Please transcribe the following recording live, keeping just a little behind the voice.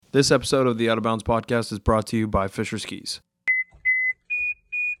This episode of the Out of Bounds podcast is brought to you by Fisher Skis.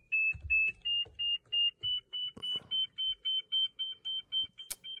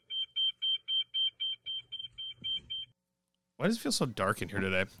 Why does it feel so dark in here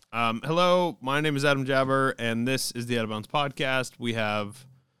today? Hello, my name is Adam Jabber, and this is the Out of Bounds podcast. We have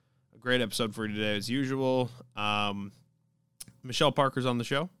a great episode for you today, as usual. Michelle Parker's on the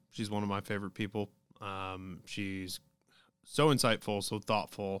show. She's one of my favorite people. She's so insightful, so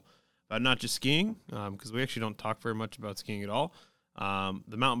thoughtful about not just skiing, because we actually don't talk very much about skiing at all.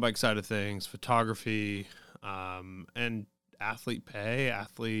 The mountain bike side of things, photography, and athlete pay,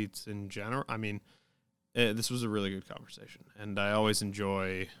 athletes in general. I mean, this was a really good conversation, and I always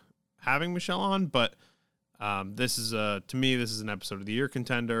enjoy having Michelle on, but this is, to me, this is an episode of the year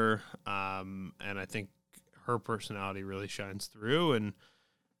contender, and I think her personality really shines through, and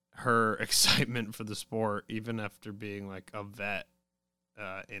her excitement for the sport, even after being like a vet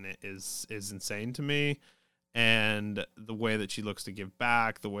in it, is insane to me. And the way that she looks to give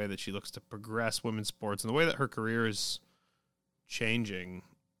back, the way that she looks to progress women's sports, and the way that her career is changing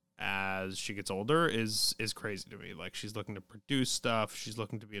as she gets older is crazy to me. Like, she's looking to produce stuff. She's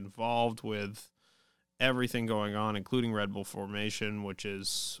looking to be involved with everything going on, including Red Bull Formation, which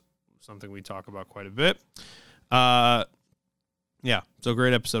is something we talk about quite a bit. Yeah, so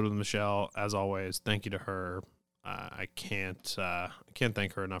great episode with Michelle, as always. Thank you to her. I can't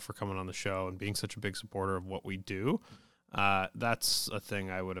thank her enough for coming on the show and being such a big supporter of what we do. That's a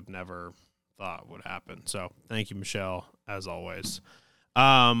thing I would have never thought would happen. So thank you, Michelle, as always.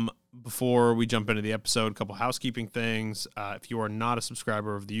 Before we jump into the episode, a couple housekeeping things. If you are not a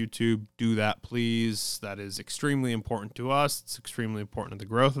subscriber of the YouTube, do that, please. That is extremely important to us. It's extremely important to the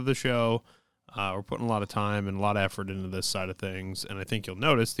growth of the show. We're putting a lot of time and a lot of effort into this side of things, and I think you'll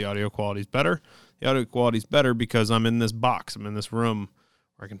notice the audio quality is better. The audio quality is better because I'm in this box. I'm in this room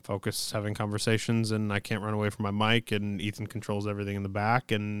where I can focus having conversations, and I can't run away from my mic, and Ethan controls everything in the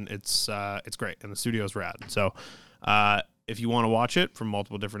back, and it's great, and the studio's rad. So if you want to watch it from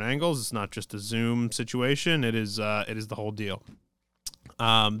multiple different angles, it's not just a Zoom situation. It is the whole deal.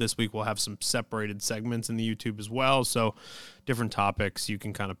 This week we'll have some separated segments in the YouTube as well, so different topics. You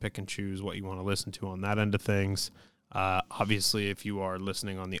can kind of pick and choose what you want to listen to on that end of things. Obviously, if you are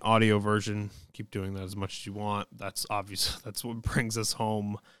listening on the audio version, keep doing that as much as you want. That's obvious. That's what brings us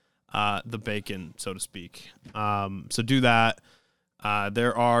home, the bacon, so to speak. So do that.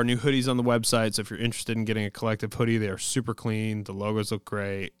 There are new hoodies on the website, so if you're interested in getting a collective hoodie, they are super clean. The logos look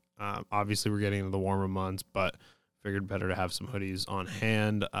great. Obviously, we're getting into the warmer months, but figured better to have some hoodies on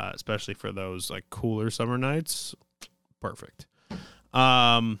hand, especially for those like cooler summer nights. Perfect.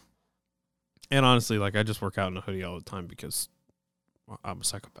 And honestly, like, I just work out in a hoodie all the time because I'm a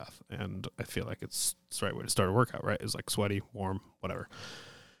psychopath, and I feel like it's the right way to start a workout, right? It's like sweaty, warm, whatever.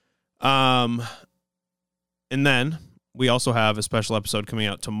 And then we also have a special episode coming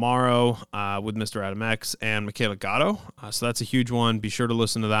out tomorrow with Mr. Adam X and Michaela Gatto. So that's a huge one. Be sure to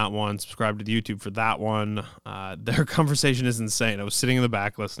listen to that one. Subscribe to the YouTube for that one. Their conversation is insane. I was sitting in the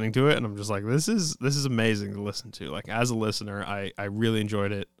back listening to it, and I'm just like, this is amazing to listen to. Like, as a listener, I really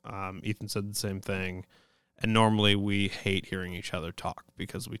enjoyed it. Ethan said the same thing. And normally we hate hearing each other talk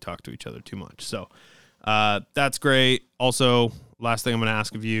because we talk to each other too much. So that's great. Also, last thing I'm going to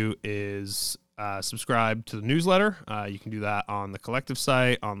ask of you is subscribe to the newsletter. You can do that on the collective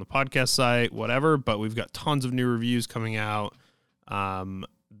site, on the podcast site, whatever, but we've got tons of new reviews coming out,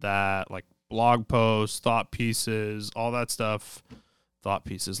 that like blog posts, thought pieces, all that stuff. Thought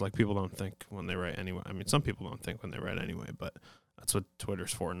pieces, like, people don't think when they write anyway. I mean, some people don't think when they write anyway, but that's what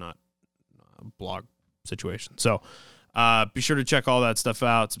Twitter's for, not a blog situation. So be sure to check all that stuff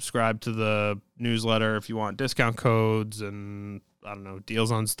out. Subscribe to the newsletter if you want discount codes and, I don't know,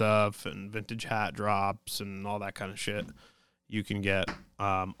 deals on stuff and vintage hat drops and all that kind of shit you can get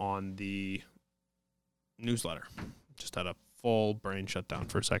on the newsletter. Just had a full brain shutdown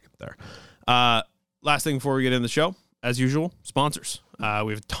for a second there. Last thing before we get in the show, as usual, sponsors. We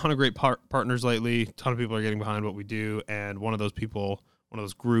have a ton of great partners lately. A ton of people are getting behind what we do, and one of those people, one of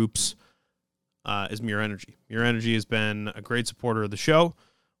those groups, is Muir Energy. Muir Energy has been a great supporter of the show.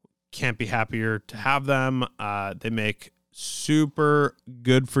 Can't be happier to have them. They make super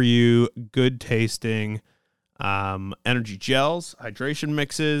good for you, good tasting energy gels, hydration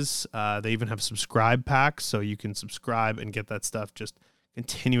mixes. They even have subscribe packs, so you can subscribe and get that stuff just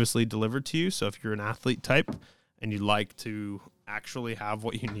continuously delivered to you. So if you're an athlete type and you'd like to actually have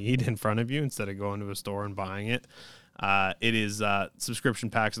what you need in front of you instead of going to a store and buying it, it is subscription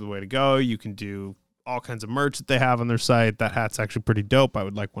packs are the way to go. You can do all kinds of merch that they have on their site. That hat's actually pretty dope. I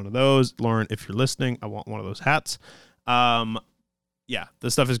would like one of those. Lauren, if you're listening, I want one of those hats. yeah,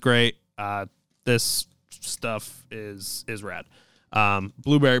 this stuff is great. This stuff is rad.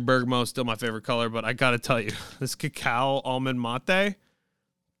 Blueberry bergamot, still my favorite color, but I gotta tell you, this cacao almond mate,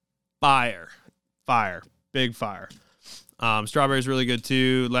 fire, big fire. Strawberry is really good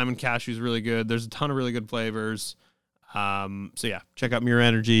too. Lemon cashew is really good. There's a ton of really good flavors. So yeah, check out Mirror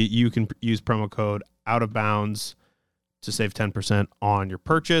Energy. You can use promo code Out of Bounds to save 10% on your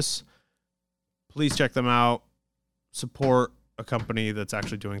purchase. Please check them out. Support a company that's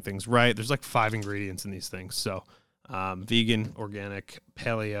actually doing things right. There's like 5 ingredients in these things. So vegan, organic,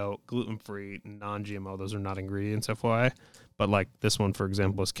 paleo, gluten-free, non-GMO. Those are not ingredients, FYI. But like this one, for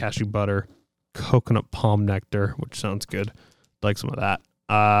example, is cashew butter, coconut palm nectar, which sounds good. Like some of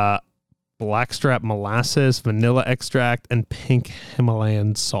that. Blackstrap molasses, vanilla extract, and pink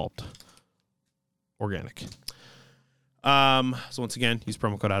Himalayan salt. Organic. So once again, use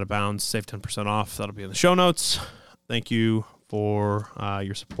promo code Out of Bounds, save 10% off. That'll be in the show notes. Thank you for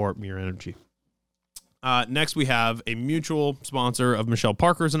your support, Mirror Energy. Next, we have a mutual sponsor of Michelle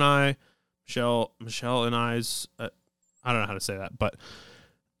Parker's and I. Michelle and I's. I don't know how to say that, but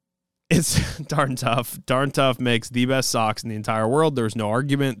it's Darn Tough. Darn Tough makes the best socks in the entire world. There's no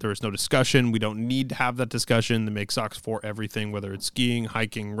argument. There's no discussion. We don't need to have that discussion. They make socks for everything, whether it's skiing,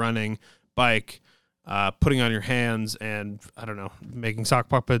 hiking, running, bike, putting on your hands, and, I don't know, making sock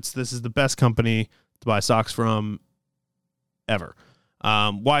puppets. This is the best company to buy socks from ever.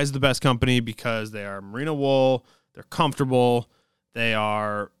 Why is it the best company? Because they are merino wool. They're comfortable. They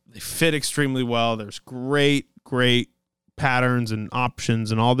fit extremely well. There's great patterns and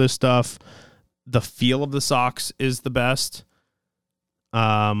options and all this stuff. The feel of the socks is the best.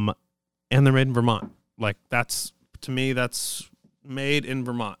 And they're made in Vermont. Like to me, that's made in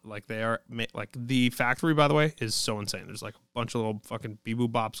Vermont. Like they are like the factory, by the way, is so insane. There's like a bunch of little fucking bee-boo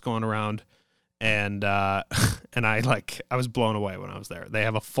bops going around. And I was blown away when I was there. They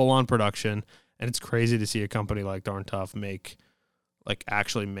have a full-on production, and it's crazy to see a company like Darn Tough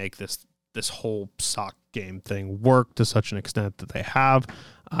actually make this whole sock game thing work to such an extent that they have.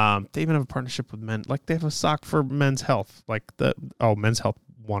 They even have a partnership with men. Like they have a sock for Men's Health. Men's Health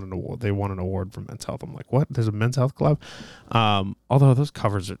won an award. They won an award for Men's Health. I'm like, what? There's a Men's Health club? Although those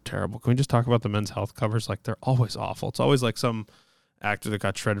covers are terrible. Can we just talk about the Men's Health covers? Like they're always awful. It's always like some actor that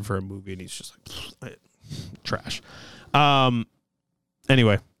got shredded for a movie and he's just like trash.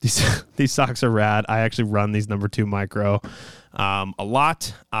 Anyway, these socks are rad. I actually run these number 2 micro a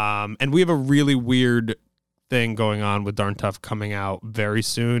lot. And we have a really weird thing going on with Darn Tough coming out very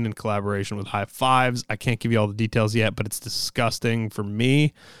soon in collaboration with High Fives. I can't give you all the details yet, but it's disgusting for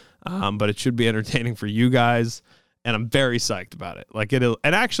me. But it should be entertaining for you guys. And I'm very psyched about it.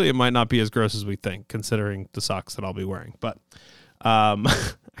 And actually it might not be as gross as we think, considering the socks that I'll be wearing. But I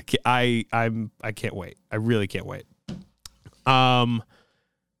can't wait. I really can't wait. Darn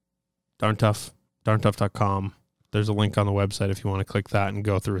Tough, darntough.com. There's a link on the website if you want to click that and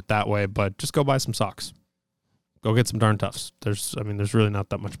go through it that way, but just go buy some socks. Go get some Darn Toughs. There's really not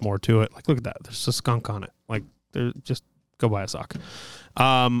that much more to it. Like, look at that. There's a skunk on it. Like, just go buy a sock.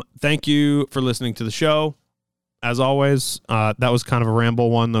 Thank you for listening to the show. As always, that was kind of a ramble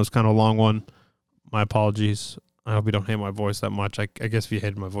one. That was kind of a long one. My apologies. I hope you don't hate my voice that much. I guess if you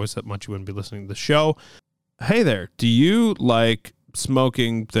hated my voice that much, you wouldn't be listening to the show. Hey there. Do you like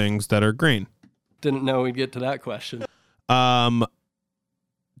smoking things that are green? Didn't know we'd get to that question.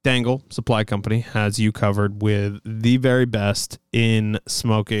 Dangle Supply Company has you covered with the very best in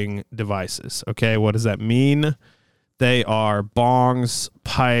smoking devices. Okay, what does that mean? They are bongs,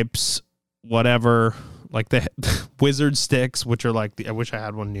 pipes, whatever. Like the wizard sticks, which are like I wish I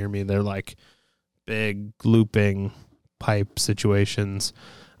had one near me. They're like big looping pipe situations.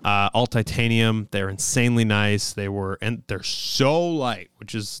 All titanium. They're insanely nice. And they're so light,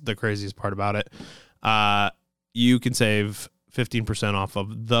 which is the craziest part about it. You can save 15% off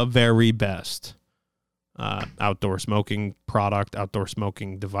of the very best outdoor smoking product, outdoor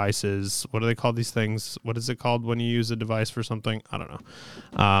smoking devices. What do they call these things? What is it called when you use a device for something? I don't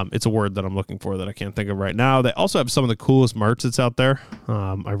know. It's a word that I'm looking for that I can't think of right now. They also have some of the coolest merch that's out there.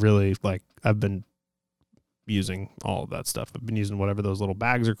 I've been using all of that stuff. I've been using whatever those little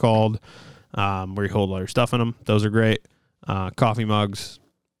bags are called, where you hold all your stuff in them. Those are great. Coffee mugs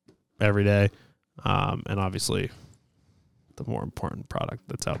every day. And obviously the more important product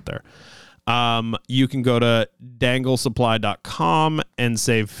that's out there. You can go to danglesupply.com and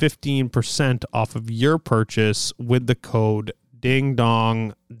save 15% off of your purchase with the code Ding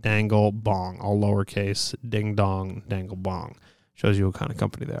Dong Dangle Bong, all lowercase, Ding Dong Dangle Bong. Shows you what kind of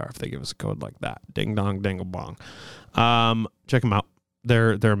company they are if they give us a code like that. Ding Dong Dangle Bong. Check them out.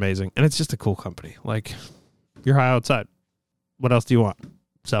 They're amazing. And it's just a cool company. Like, you're high outside. what else do you want?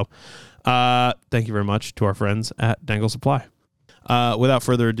 So thank you very much to our friends at Dangle Supply. Without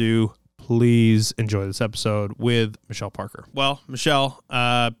further ado, please enjoy this episode with Michelle Parker. Well, Michelle,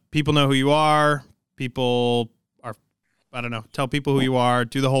 people know who you are. Tell people who you are,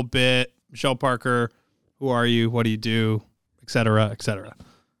 do the whole bit. Michelle Parker, who are you? What do you do? Et cetera, et cetera.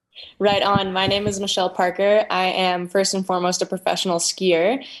 Right on. My name is Michelle Parker. I am first and foremost a professional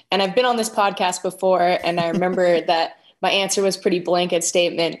skier, and I've been on this podcast before, and I remember that my answer was pretty blanket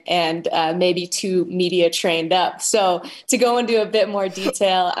statement and maybe too media trained up. So to go into a bit more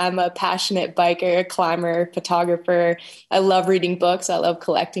detail, I'm a passionate biker, climber, photographer. I love reading books. I love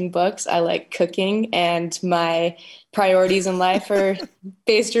collecting books. I like cooking, and my priorities in life are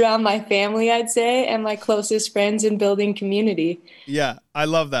based around my family, I'd say, and my closest friends and building community. Yeah, I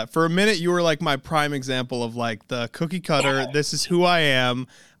love that. For a minute, you were like my prime example of like the cookie cutter. This is who I am.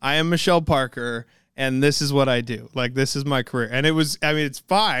 I am Michelle Parker. And this is what I do. Like, this is my career. And it's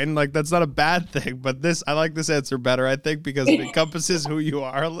fine. Like, that's not a bad thing. But I like this answer better, I think, because it encompasses who you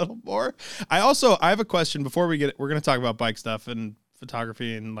are a little more. I have a question before we're going to talk about bike stuff and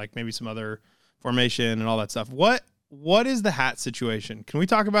photography and like maybe some other formation and all that stuff. What is the hat situation? Can we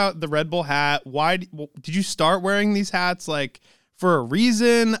talk about the Red Bull hat? Why did you start wearing these hats? Like, for a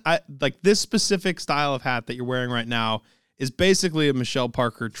reason? Like, this specific style of hat that you're wearing right now is basically a Michelle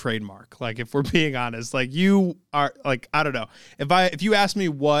Parker trademark. Like, if we're being honest, like, you are like, I don't know. If you ask me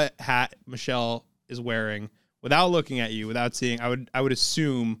what hat Michelle is wearing without looking at you, without seeing, I would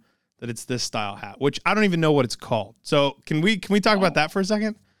assume that it's this style hat, which I don't even know what it's called. So can we talk about that for a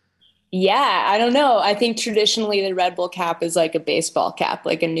second? Yeah, I don't know. I think traditionally the Red Bull cap is like a baseball cap,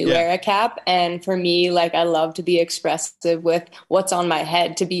 like a new era cap. And for me, like, I love to be expressive with what's on my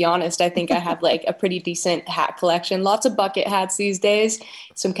head. To be honest, I think I have like a pretty decent hat collection. Lots of bucket hats these days,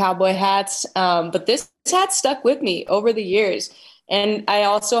 some cowboy hats. But this hat stuck with me over the years. And I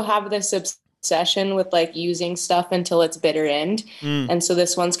also have this obsession with like using stuff until its bitter end. And so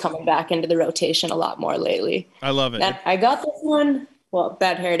this one's coming back into the rotation a lot more lately. I love it. And I got this one. Well,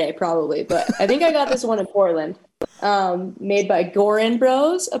 bad hair day probably, but I think I got this one in Portland, made by Gorin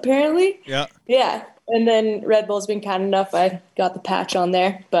Bros, apparently. Yeah. Yeah. And then Red Bull's been kind enough. I got the patch on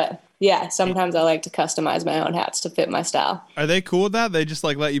there, but yeah, sometimes I like to customize my own hats to fit my style. Are they cool with that? They just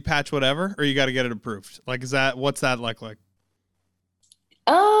like let you patch whatever, or you got to get it approved? Like, what's that like?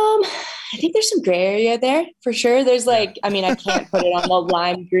 I think there's some gray area there for sure. There's like, I mean, I can't put it on the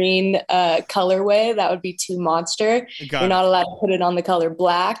lime green colorway. That would be too monster. You're not allowed to put it on the color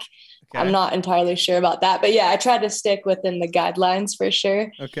black. Okay. I'm not entirely sure about that, but yeah, I try to stick within the guidelines for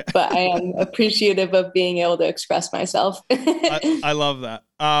sure. Okay. But I am appreciative of being able to express myself. I love that.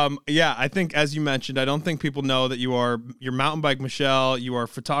 Yeah, I think, as you mentioned, I don't think people know that you're mountain bike Michelle, you are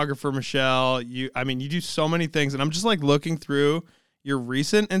photographer Michelle. You do so many things, and I'm just like looking through your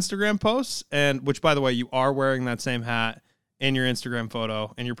recent Instagram posts, and which, by the way, you are wearing that same hat in your Instagram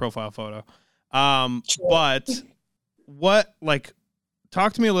photo, in your profile photo. But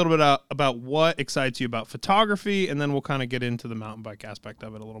talk to me a little bit about what excites you about photography, and then we'll kind of get into the mountain bike aspect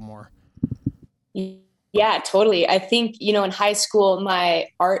of it a little more. Yeah, totally. I think, in high school, my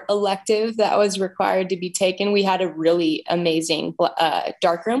art elective that was required to be taken, we had a really amazing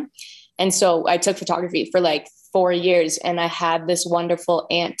darkroom. And so I took photography for like 4 years, and I had this wonderful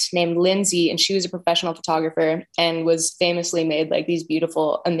aunt named Lindsay, and she was a professional photographer and was famously made like these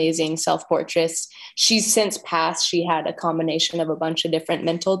beautiful, amazing self-portraits. She's since passed. She had a combination of a bunch of different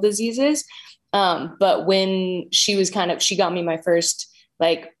mental diseases. But when she got me my first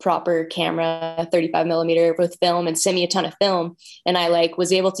like proper camera, 35 millimeter with film, and sent me a ton of film. And I like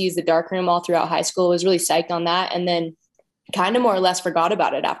was able to use the darkroom all throughout high school. I was really psyched on that. And then kind of more or less forgot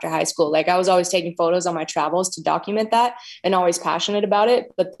about it after high school. Like, I was always taking photos on my travels to document that and always passionate about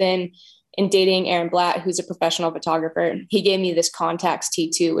it. But then in dating Aaron Blatt, who's a professional photographer, he gave me this Contax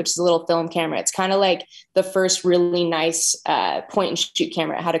T2, which is a little film camera. It's kind of like the first really nice point and shoot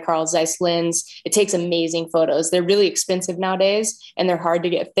camera. It had a Carl Zeiss lens. It takes amazing photos. They're really expensive nowadays and they're hard to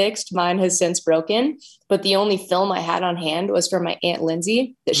get fixed. Mine has since broken, but the only film I had on hand was from my Aunt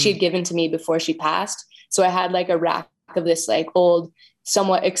Lindsay that she had given to me before she passed. So I had like a rack of this like old,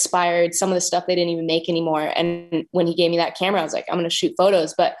 somewhat expired, some of the stuff they didn't even make anymore. And when he gave me that camera, I was like, I'm going to shoot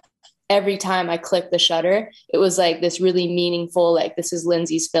photos. But every time I clicked the shutter, it was like this really meaningful, like, this is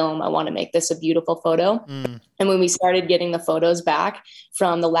Lindsay's film. I want to make this a beautiful photo. And when we started getting the photos back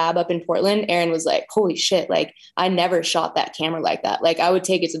from the lab up in Portland, Aaron was like, holy shit. Like, I never shot that camera like that. Like, I would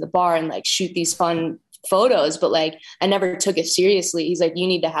take it to the bar and like shoot these fun photos, but like I never took it seriously. He's like, you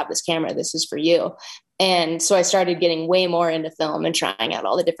need to have this camera. This is for you. And so I started getting way more into film and trying out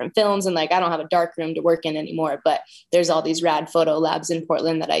all the different films. And like, I don't have a dark room to work in anymore, but there's all these rad photo labs in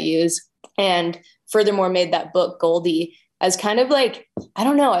Portland that I use. And furthermore, made that book Goldie as kind of like, I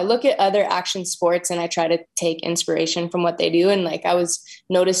don't know, I look at other action sports and I try to take inspiration from what they do. And like, I was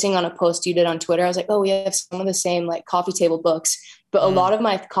noticing on a post you did on Twitter, I was like, oh, we have some of the same like coffee table books, but a lot of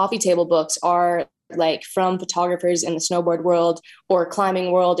my coffee table books are like from photographers in the snowboard world or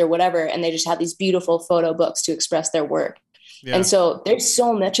climbing world or whatever. And they just have these beautiful photo books to express their work. Yeah. And so there's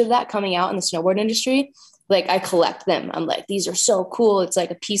so much of that coming out in the snowboard industry. Like I collect them. I'm like, these are so cool. It's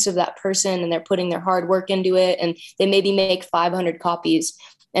like a piece of that person and they're putting their hard work into it. And they maybe make 500 copies.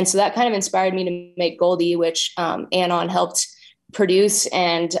 And so that kind of inspired me to make Goldie, which Anon helped produce,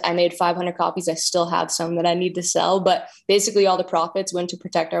 and I made 500 copies. I still have some that I need to sell, but basically all the profits went to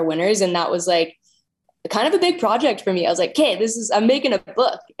protect our winners. And that was like kind of a big project for me. I was like, okay, I'm making a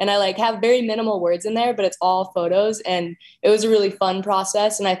book, and I like have very minimal words in there, but it's all photos. And it was a really fun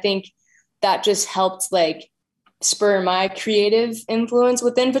process. And I think that just helped like spur my creative influence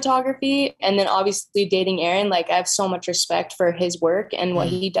within photography. And then obviously dating Aaron, like I have so much respect for his work and what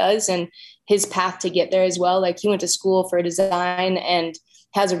he does and his path to get there as well. Like he went to school for design and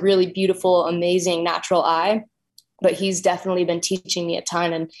has a really beautiful, amazing natural eye, but he's definitely been teaching me a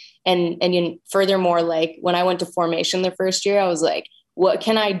ton. And furthermore, like when I went to formation the first year, I was like, what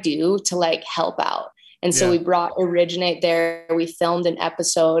can I do to like help out? And so we brought Originate there. We filmed an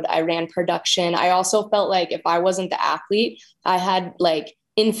episode. I ran production. I also felt like if I wasn't the athlete, I had like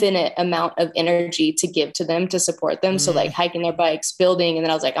infinite amount of energy to give to them, to support them. So like hiking their bikes, building. And then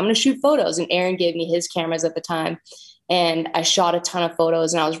I was like, I'm going to shoot photos. And Aaron gave me his cameras at the time. And I shot a ton of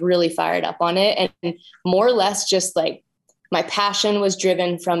photos and I was really fired up on it. And more or less just like my passion was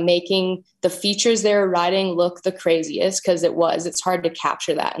driven from making the features they were riding look the craziest, because it's hard to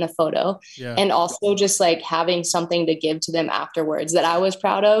capture that in a photo. Yeah. And also just like having something to give to them afterwards that I was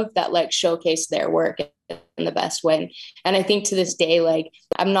proud of, that like showcased their work in the best way. And I think to this day, like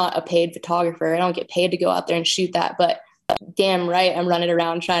I'm not a paid photographer. I don't get paid to go out there and shoot that, but damn right, I'm running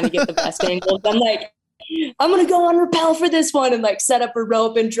around trying to get the best angles. I'm like, I'm going to go on rappel for this one and like set up a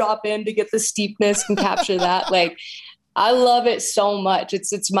rope and drop in to get the steepness and capture that. Like, I love it so much.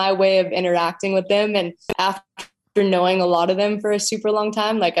 It's my way of interacting with them. And after knowing a lot of them for a super long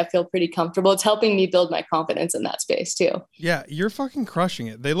time, like I feel pretty comfortable. It's helping me build my confidence in that space too. Yeah, you're fucking crushing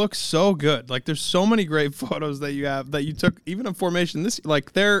it. They look so good. Like there's so many great photos that you have that you took even in formation.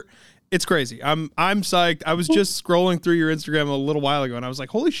 It's crazy. I'm psyched. I was just scrolling through your Instagram a little while ago and I was like,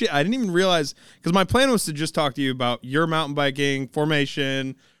 holy shit, I didn't even realize, because my plan was to just talk to you about your mountain biking,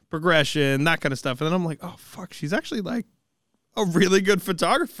 formation, progression, that kind of stuff. And then I'm like, oh fuck, she's actually like a really good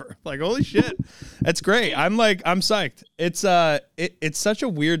photographer. Like, holy shit. That's great. I'm psyched. It's such a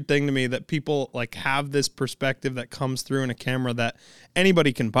weird thing to me that people like have this perspective that comes through in a camera that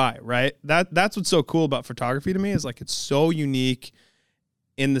anybody can buy, right? That's what's so cool about photography to me, is like it's so unique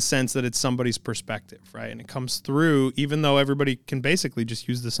in the sense that it's somebody's perspective, right? And it comes through even though everybody can basically just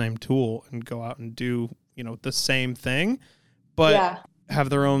use the same tool and go out and do, the same thing, but have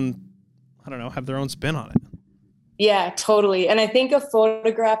their own spin on it. Yeah, totally. And I think a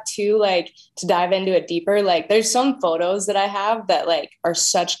photograph too, like to dive into it deeper, like there's some photos that I have that like are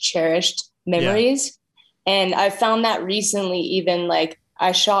such cherished memories. Yeah. And I found that recently, even like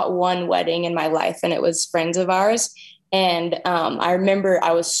I shot one wedding in my life and it was friends of ours. And I remember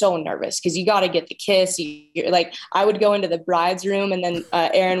I was so nervous because you got to get the kiss. Like I would go into the bride's room and then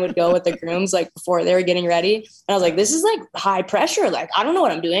Aaron would go with the grooms like before they were getting ready. And I was like, this is like high pressure. Like, I don't know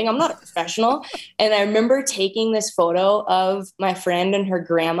what I'm doing. I'm not a professional. And I remember taking this photo of my friend and her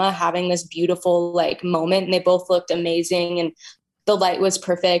grandma having this beautiful like moment. And they both looked amazing. And the light was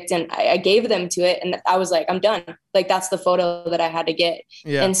perfect. And I gave them to it. And I was like, I'm done. Like, that's the photo that I had to get.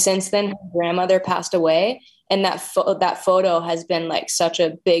 Yeah. And since then, her grandmother passed away. And that photo has been like such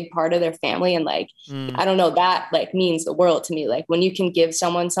a big part of their family. And like, I don't know, that like means the world to me. Like when you can give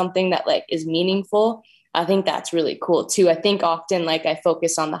someone something that like is meaningful, I think that's really cool too. I think often like I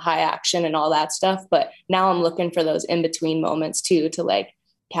focus on the high action and all that stuff, but now I'm looking for those in between moments too, to like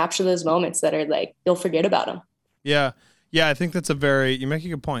capture those moments that are like, you'll forget about them. Yeah. Yeah. I think you make a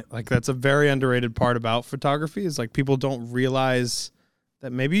good point. Like that's a very underrated part about photography, is like people don't realize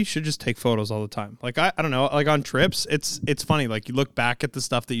that maybe you should just take photos all the time. Like, I don't know, like on trips, it's funny. Like you look back at the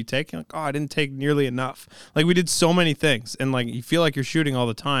stuff that you take, and like, oh, I didn't take nearly enough. Like we did so many things, and like you feel like you're shooting all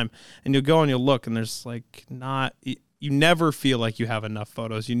the time, and you'll go and you'll look and there's like not, you never feel like you have enough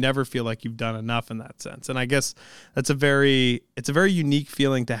photos. You never feel like you've done enough in that sense. And I guess it's a very unique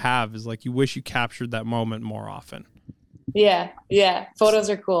feeling to have, is like you wish you captured that moment more often. Yeah. Photos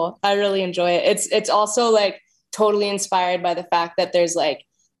are cool. I really enjoy it. It's also like totally inspired by the fact that there's like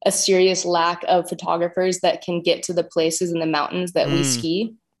a serious lack of photographers that can get to the places in the mountains that we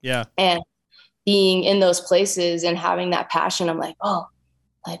ski. Yeah. And being in those places and having that passion, I'm like, oh,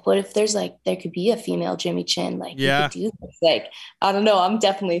 like, what if there's like, there could be a female Jimmy Chin, like, you could do this. Like, I don't know. I'm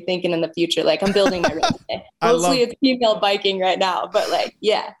definitely thinking in the future, like I'm building my resume. Mostly it's female biking right now, but like,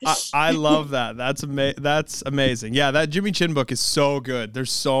 yeah. I love that. That's amazing. Yeah. That Jimmy Chin book is so good.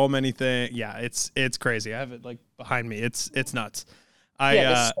 There's so many things. Yeah. It's crazy. I have it like behind me. It's nuts.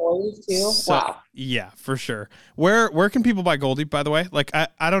 The stories too. Wow. Yeah, for sure. Where can people buy Goldie, by the way? Like,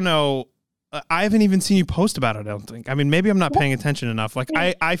 I don't know. I haven't even seen you post about it, I don't think. I mean, maybe I'm not paying attention enough. Like,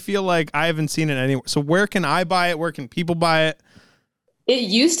 I feel like I haven't seen it anywhere. So where can I buy it? Where can people buy it? It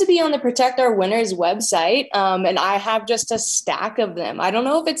used to be on the Protect Our Winners website, and I have just a stack of them. I don't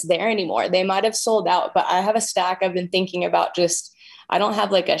know if it's there anymore. They might have sold out, but I have a stack. I've been thinking about I don't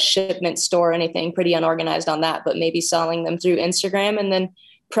have like a shipment store or anything, pretty unorganized on that, but maybe selling them through Instagram and then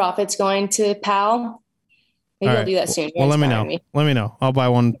profits going to PAL. Maybe I'll do that soon. Well, let me know. Let me know. I'll buy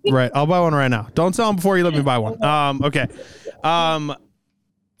one right now. Don't sell them before you let me buy one. Okay.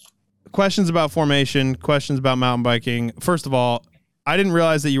 Questions about formation, questions about mountain biking. First of all, I didn't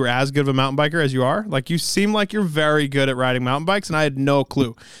realize that you were as good of a mountain biker as you are. Like, you seem like you're very good at riding mountain bikes, and I had no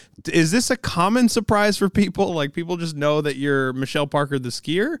clue. Is this a common surprise for people? Like, people just know that you're Michelle Parker, the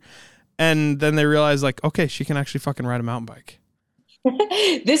skier, and then they realize, like, okay, she can actually fucking ride a mountain bike.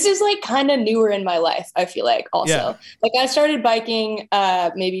 This is like kind of newer in my life, I feel like. Also, like I started biking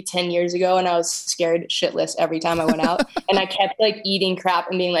maybe 10 years ago, and I was scared shitless every time I went out. And I kept like eating crap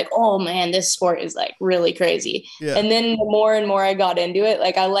and being like, oh man, this sport is like really crazy. And then the more and more I got into it,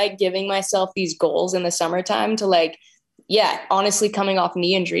 like I like giving myself these goals in the summertime to like, honestly, coming off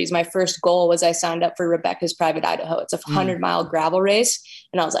knee injuries, my first goal was I signed up for Rebecca's Private Idaho. It's a 100-mile gravel race.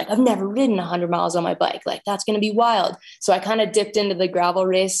 And I was like, I've never ridden 100 miles on my bike. Like, that's going to be wild. So I kind of dipped into the gravel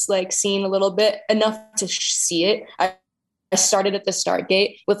race, like scene a little bit, enough to see it. I started at the start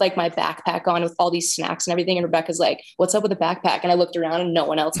gate with like my backpack on with all these snacks and everything. And Rebecca's like, what's up with the backpack? And I looked around and no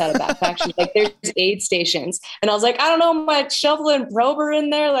one else had a backpack. She's like, there's aid stations. And I was like, I don't know, my shovel and probe are in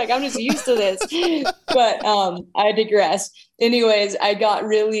there. Like, I'm just used to this. But I digress. Anyways, I got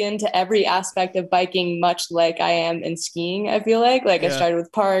really into every aspect of biking, much like I am in skiing, I feel like. I started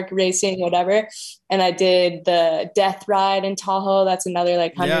with park, racing, whatever. And I did the death ride in Tahoe. That's another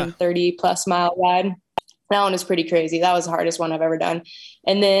like 130 plus mile ride. That one is pretty crazy. That was the hardest one I've ever done.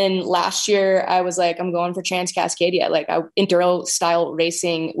 And then last year I was like, I'm going for Trans-Cascadia. Like enduro style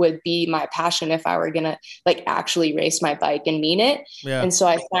racing would be my passion if I were going to like actually race my bike and mean it. Yeah. And so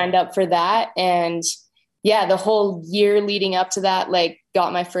I signed up for that. And the whole year leading up to that, like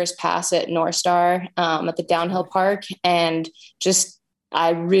got my first pass at North Star at the downhill park, and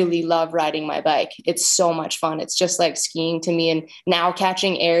I really love riding my bike. It's so much fun. It's just like skiing to me. And now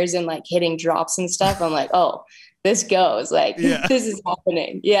catching airs and like hitting drops and stuff, I'm like, oh, this goes. Like, this is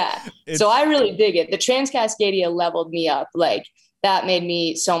happening. Yeah. So I really dig it. The Trans-Cascadia leveled me up. Like, that made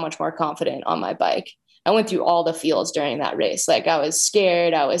me so much more confident on my bike. I went through all the feels during that race. Like, I was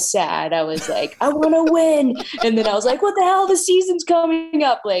scared. I was sad. I was like, I want to win. And then I was like, what the hell? The season's coming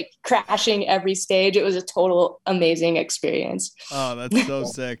up, like crashing every stage. It was a total amazing experience. Oh, that's so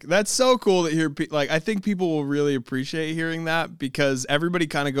sick. That's so cool to hear. Like, I think people will really appreciate hearing that, because everybody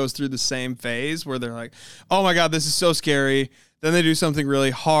kind of goes through the same phase where they're like, oh my God, this is so scary. Then they do something really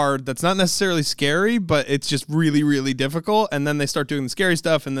hard that's not necessarily scary, but it's just really, really difficult. And then they start doing the scary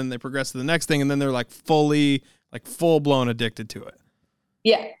stuff, and then they progress to the next thing, and then they're like full-blown addicted to it.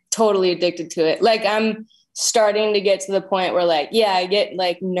 Yeah, totally addicted to it. Like, I'm starting to get to the point where like, I get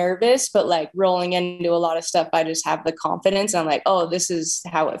like nervous, but like rolling into a lot of stuff, I just have the confidence. I'm like, oh, this is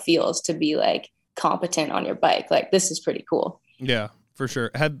how it feels to be like competent on your bike. Like, this is pretty cool. Yeah, for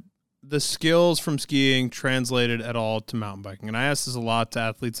sure. Had the skills from skiing translated at all to mountain biking? And I ask this a lot to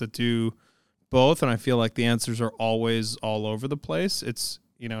athletes that do both, and I feel like the answers are always all over the place. It's,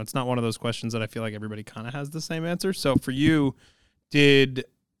 it's not one of those questions that I feel like everybody kind of has the same answer. So for you,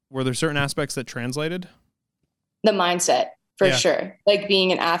 were there certain aspects that translated? The mindset, for sure. Like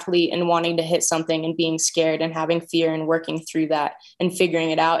being an athlete and wanting to hit something and being scared and having fear and working through that and figuring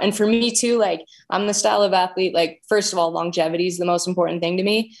it out. And for me too, like I'm the style of athlete, like first of all, longevity is the most important thing to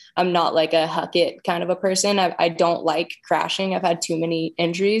me. I'm not like a huck it kind of a person. I don't like crashing. I've had too many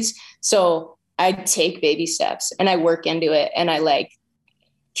injuries. So I take baby steps and I work into it. And I like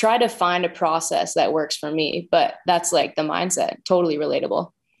try to find a process that works for me. But that's like the mindset. Totally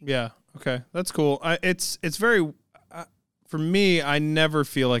relatable. Yeah. Okay. That's cool. It's very, for me, I never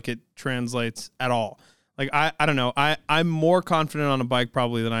feel like it translates at all. Like, I don't know. I'm more confident on a bike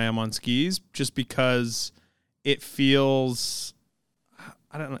probably than I am on skis, just because it feels,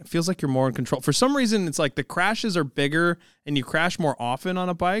 I don't know, it feels like you're more in control. For some reason, it's like the crashes are bigger and you crash more often on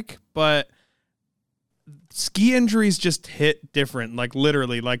a bike, but ski injuries just hit different, like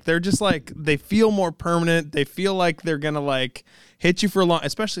literally. Like, they're just like, they feel more permanent. They feel like they're going to like hit you for a long,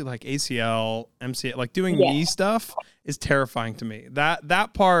 especially like ACL, MCL, like doing knee stuff is terrifying to me.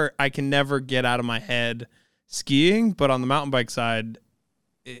 That part I can never get out of my head skiing, but on the mountain bike side,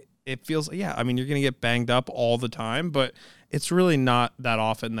 it feels, yeah, I mean, you're going to get banged up all the time, but it's really not that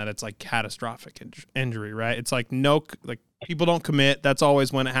often that it's like catastrophic injury, right? It's like like people don't commit. That's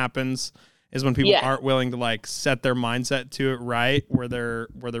always when it happens, is when people aren't willing to like set their mindset to it right, where they're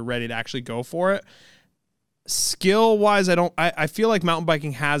ready to actually go for it. Skill wise, I feel like mountain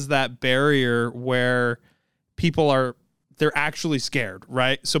biking has that barrier where they're actually scared,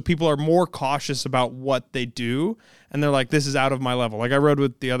 right? So people are more cautious about what they do, and they're like, this is out of my level. Like, I rode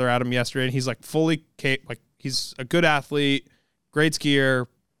with the other Adam yesterday, and he's like he's a good athlete, great skier,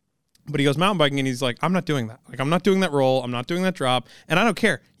 but he goes mountain biking and he's like, I'm not doing that. Like, I'm not doing that roll. I'm not doing that drop. And I don't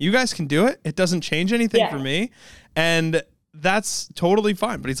care. You guys can do it. It doesn't change anything for me. And that's totally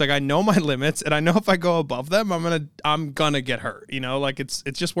fine. But he's like, I know my limits, and I know if I go above them, I'm gonna get hurt. You know, like it's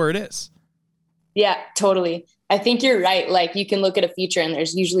just where it is. Yeah, totally. I think you're right. Like, you can look at a feature and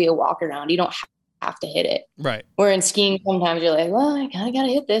there's usually a walk around. You don't have to hit it. Right. Where in skiing, sometimes you're like, well, I kind of got to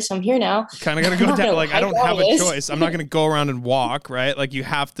hit this. I'm here now. Kind of got to go down. Like, I don't have a choice. I'm not going to go around and walk, right? Like, you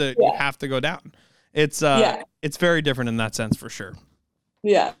have to go down. It's very different in that sense for sure.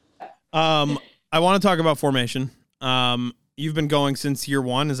 Yeah. I want to talk about formation. You've been going since year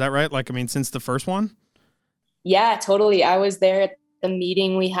one. Is that right? Like, I mean, since the first one? Yeah, totally. I was there at the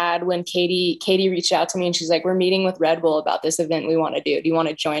meeting we had when Katie reached out to me, and she's like, we're meeting with Red Bull about this event we want to do. Do you want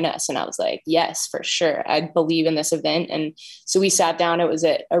to join us? And I was like, yes, for sure. I believe in this event. And so we sat down. It was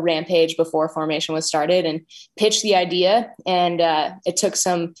at a Rampage before formation was started, and pitched the idea. And it took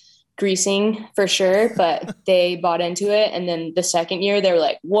some greasing for sure, but they bought into it. And then the second year they were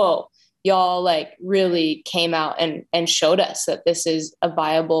like, whoa, y'all like really came out and showed us that this is a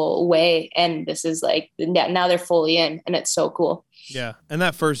viable way. And this is like, now they're fully in, and it's so cool. Yeah. And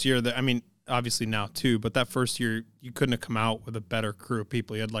that first year I mean, obviously now too, but that first year you couldn't have come out with a better crew of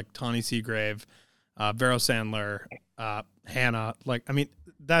people. You had like Tawny Seagrave, Vero Sandler, Hannah. Like, I mean,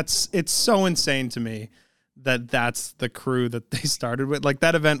 it's so insane to me that that's the crew that they started with. Like,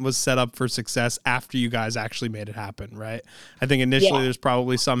 that event was set up for success after you guys actually made it happen, right? I think initially there's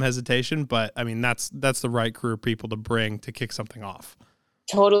probably some hesitation, but I mean, that's the right crew of people to bring to kick something off.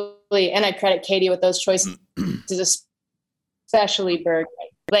 Totally. And I credit Katie with those choices, especially Berg.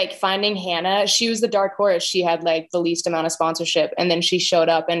 Like, finding Hannah, she was the dark horse. She had like the least amount of sponsorship, and then she showed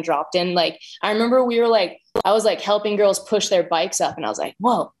up and dropped in. Like, I remember I was like helping girls push their bikes up, and I was like,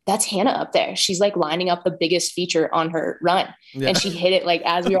 whoa, that's Hannah up there. She's like lining up the biggest feature on her run. Yeah. And she hit it like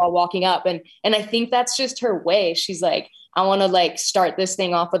as we were all walking up. And I think that's just her way. She's like, I want to like start this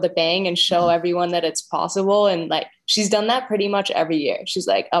thing off with a bang and show everyone that it's possible. And like, she's done that pretty much every year. She's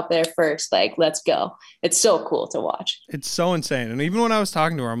like up there first, like, let's go. It's so cool to watch. It's so insane. And even when I was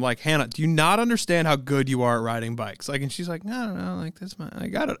talking to her, I'm like, Hannah, do you not understand how good you are at riding bikes? Like, and she's like, no, I don't know, like this, I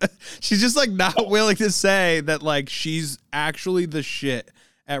got it. She's just like not willing to say that like she's actually the shit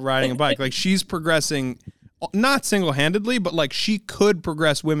at riding a bike. Like, she's progressing, not single-handedly, but like she could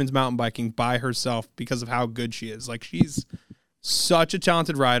progress women's mountain biking by herself because of how good she is. Like, she's such a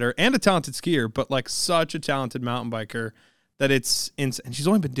talented rider and a talented skier, but like such a talented mountain biker that it's insane. And she's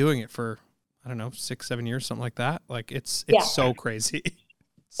only been doing it for, I don't know, 6-7 years, something like that. Like, it's so crazy.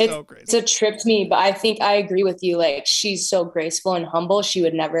 So crazy. It's a trip to me, but I think I agree with you. Like, she's so graceful and humble. She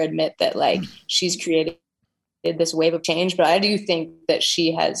would never admit that like she's created this wave of change, but I do think that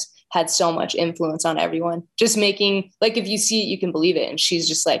she has had so much influence on everyone, just making, like, if you see it, you can believe it. And she's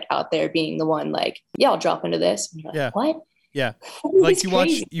just like out there being the one, like, yeah, I'll drop into this. And you're like, what? Yeah. Like, you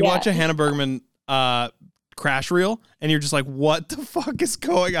watch a Hannah Bergman crash reel, and you're just like, what the fuck is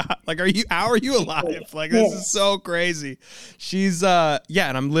going on? Like, how are you alive? Like, this is so crazy. She's and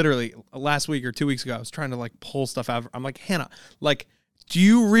I'm literally, last week or 2 weeks ago, I was trying to like pull stuff out. I'm like, Hannah, like, do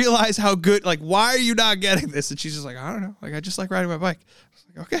you realize how good, like, why are you not getting this? And she's just like, I don't know. Like, I just like riding my bike.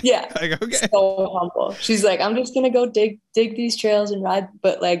 Okay. Yeah. Like, okay. So humble. She's like, I'm just going to go dig these trails and ride,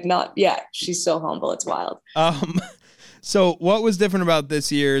 but like not, she's so humble. It's wild. So what was different about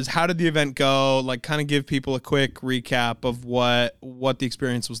this year's? How did the event go? Like, kind of give people a quick recap of what the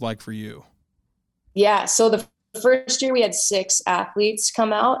experience was like for you. Yeah. So the first year we had 6 athletes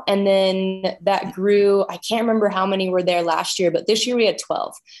come out, and then that grew. I can't remember how many were there last year, but this year we had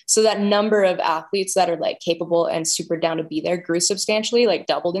 12. So that number of athletes that are like capable and super down to be there grew substantially, like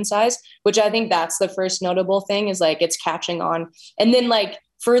doubled in size, which I think that's the first notable thing, is like it's catching on. And then like,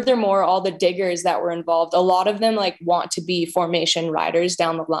 furthermore, all the diggers that were involved, a lot of them like want to be formation riders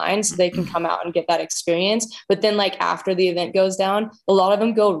down the line so they can come out and get that experience. But then like after the event goes down, a lot of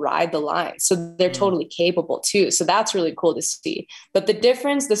them go ride the line. So they're totally capable too. So that's really cool to see. But the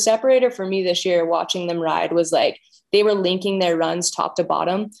difference, the separator for me this year, watching them ride, was like they were linking their runs top to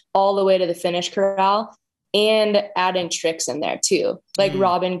bottom all the way to the finish corral, and adding tricks in there too. Like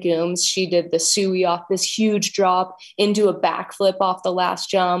Robin Gooms, she did the Suey off this huge drop into a backflip off the last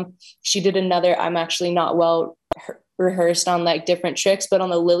jump. She did another, I'm actually not well rehearsed on like different tricks, but on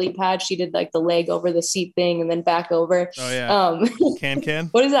the lily pad, she did like the leg over the seat thing and then back over. Oh yeah. Can.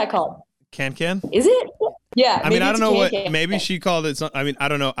 What is that called? Can. Is it? Yeah. I mean, I don't know what, maybe she called it. I mean, I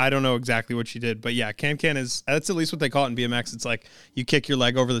don't know exactly what she did, but yeah, can is, that's at least what they call it in BMX. It's like you kick your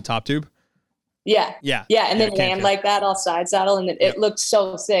leg over the top tube. Yeah. And then land like that, all side saddle. And it looked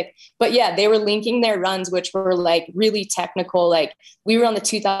so sick. But yeah, they were linking their runs, which were like really technical. Like we were on the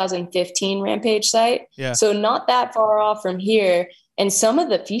 2015 Rampage site. Yeah. So not that far off from here. And some of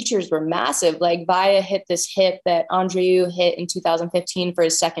the features were massive. Like Via hit this hit that Andreu hit in 2015 for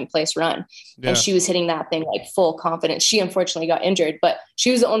his second place run. Yeah. And she was hitting that thing like full confidence. She unfortunately got injured, but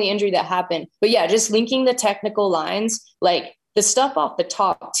she was the only injury that happened. But yeah, just linking the technical lines, like the stuff off the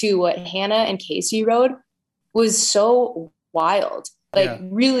top too, what Hannah and Casey rode was so wild, like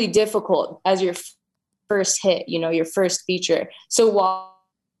really difficult as your first hit, you know, your first feature. So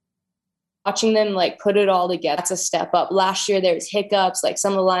watching them like put it all together, that's a step up. Last year there was hiccups, like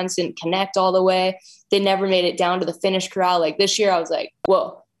some of the lines didn't connect all the way. They never made it down to the finish corral. Like this year I was like,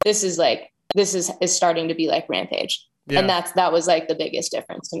 whoa, this is starting to be like Rampage. Yeah. And that was like the biggest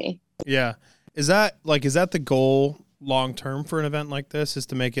difference to me. Yeah. Is that the goal long term for an event like this, is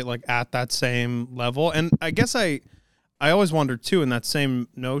to make it like at that same level? And I guess I always wonder too, in that same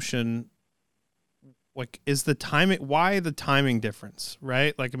notion, like, is the timing, why the timing difference,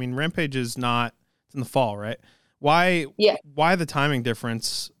 right? Like, I mean, Rampage is not, it's in the fall, right? Why the timing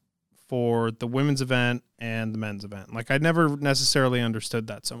difference for the women's event and the men's event? Like, I never necessarily understood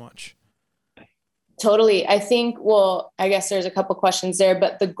that so much. Totally. I think, well, I guess there's a couple questions there,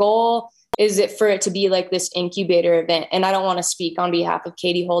 but the goal is it for it to be like this incubator event. And I don't want to speak on behalf of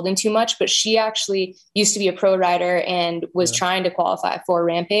Katie Holden too much, but she actually used to be a pro rider and was trying to qualify for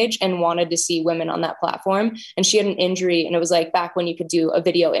Rampage and wanted to see women on that platform. And she had an injury, and it was like back when you could do a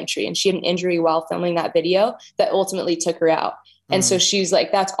video entry, and she had an injury while filming that video that ultimately took her out. And so she's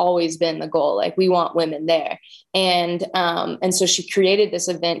like, that's always been the goal. Like, we want women there. And so she created this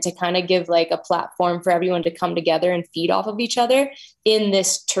event to kind of give like a platform for everyone to come together and feed off of each other in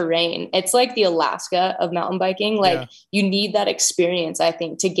this terrain. It's like the Alaska of mountain biking. Like you need that experience, I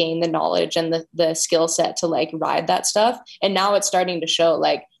think, to gain the knowledge and the skill set to like ride that stuff. And now it's starting to show,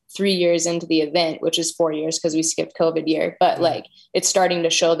 like 3 years into the event, which is 4 years because we skipped COVID year, but like it's starting to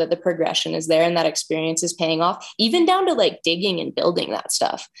show that the progression is there and that experience is paying off, even down to like digging and building that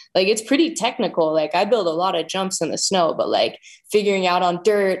stuff. Like it's pretty technical. Like I build a lot of jumps in the snow, but like figuring out on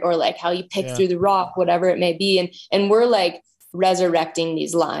dirt or like how you pick through the rock, whatever it may be. And we're like resurrecting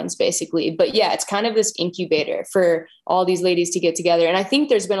these lines basically. But yeah, it's kind of this incubator for all these ladies to get together. And I think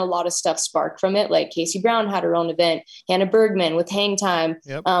there's been a lot of stuff sparked from it. Like Casey Brown had her own event, Hannah Bergman with Hang Time.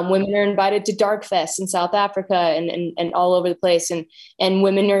 Women are invited to Dark Fest in South Africa and all over the place. And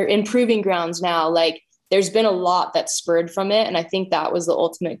women are in proving grounds now. Like there's been a lot that spurred from it. And I think that was the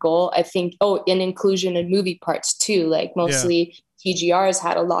ultimate goal. I think, and inclusion in movie parts too, like mostly TGRs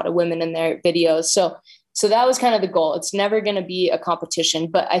had a lot of women in their videos. So that was kind of the goal. It's never going to be a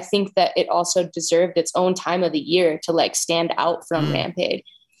competition, but I think that it also deserved its own time of the year to like stand out from Rampage.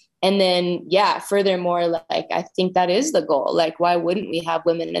 And then, furthermore, like, I think that is the goal. Like, why wouldn't we have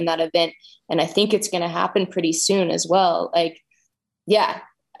women in that event? And I think it's going to happen pretty soon as well. Like,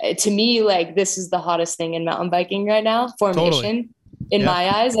 to me, like, this is the hottest thing in mountain biking right now, formation. In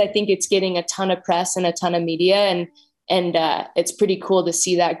my eyes, I think it's getting a ton of press and a ton of media, and it's pretty cool to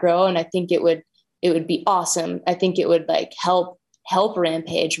see that grow. And I think it would be awesome. I think it would like help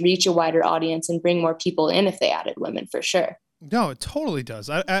Rampage reach a wider audience and bring more people in if they added women, for sure. No, it totally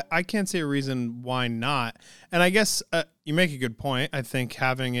does. I can't see a reason why not. And I guess you make a good point. I think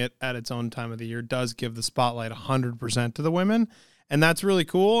having it at its own time of the year does give the spotlight 100% to the women. And that's really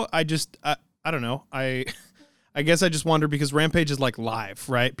cool. I don't know. I I guess I just wonder because Rampage is like live,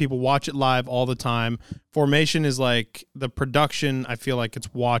 right? People watch it live all the time. Formation is like the production. I feel like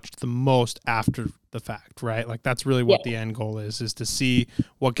it's watched the most after the fact, right? Like that's really what the end goal is to see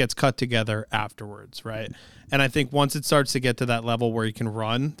what gets cut together afterwards, right? And I think once it starts to get to that level where you can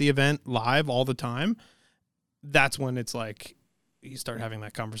run the event live all the time, that's when it's like you start having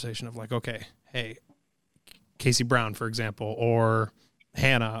that conversation of like, okay, hey, Casey Brown, for example, or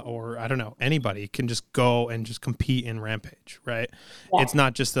Hannah, or I don't know, anybody can just go and just compete in Rampage, right? Yeah. It's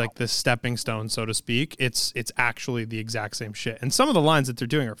not just like the stepping stone, so to speak. It's actually the exact same shit. And some of the lines that they're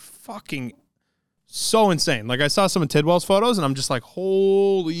doing are fucking so insane. Like I saw some of Tidwell's photos and I'm just like,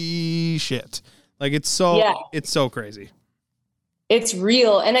 holy shit. Like it's so crazy. It's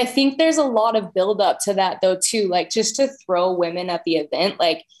real. And I think there's a lot of build up to that though, too. Like just to throw women at the event,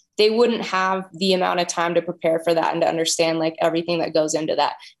 like they wouldn't have the amount of time to prepare for that and to understand like everything that goes into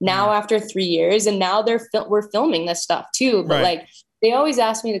that. Now, after 3 years, and now we're filming this stuff too. But like, they always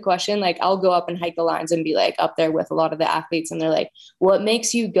ask me the question, like I'll go up and hike the lines and be like up there with a lot of the athletes. And they're like, what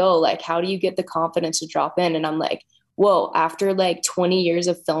makes you go? Like, how do you get the confidence to drop in? And I'm like, whoa, after like 20 years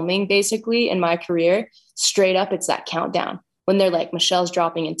of filming, basically in my career, straight up, it's that countdown when they're like, Michelle's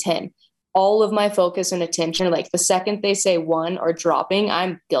dropping in 10. All of my focus and attention, like the second they say 1 or dropping,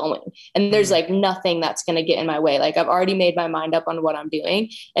 I'm going. And there's like nothing that's going to get in my way. Like I've already made my mind up on what I'm doing.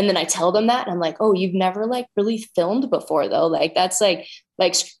 And then I tell them that and I'm like, oh, you've never like really filmed before though. Like that's like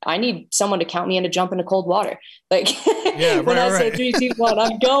I need someone to count me in to jump into cold water. Like when I say 3, 2, 1,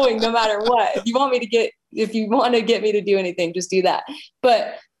 I'm going no matter what. If you want to get me to do anything, just do that.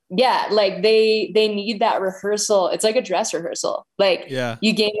 But yeah, like they need that rehearsal. It's like a dress rehearsal. Like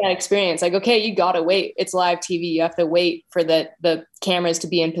you gain that experience. Like, okay, you got to wait. It's live TV. You have to wait for the cameras to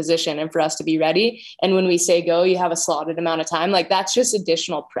be in position and for us to be ready. And when we say go, you have a slotted amount of time. Like that's just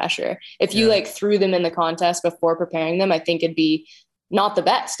additional pressure. If you like threw them in the contest before preparing them, I think it'd be not the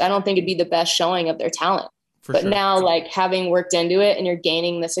best. I don't think it'd be the best showing of their talent. But now like having worked into it and you're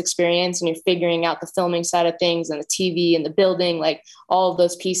gaining this experience and you're figuring out the filming side of things and the TV and the building, like all of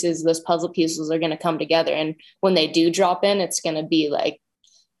those pieces, those puzzle pieces are going to come together. And when they do drop in, it's going to be like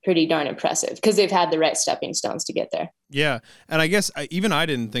pretty darn impressive because they've had the right stepping stones to get there. Yeah. And I guess I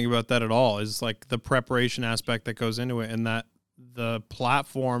didn't think about that at all, is like the preparation aspect that goes into it, and that the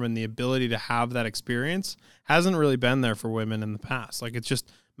platform and the ability to have that experience hasn't really been there for women in the past. Like it's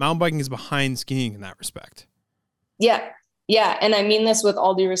just mountain biking is behind skiing in that respect. Yeah. Yeah. And I mean this with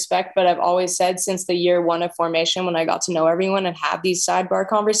all due respect, but I've always said since the year 1 of formation, when I got to know everyone and have these sidebar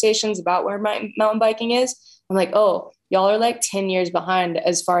conversations about where my mountain biking is, I'm like, oh, y'all are like 10 years behind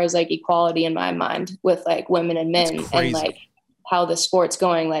as far as like equality in my mind with like women and men and like how the sport's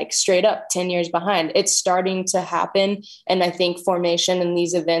going, like straight up 10 years behind. It's starting to happen. And I think formation and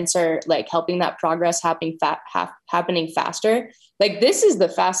these events are like helping that progress happening faster. Like this is the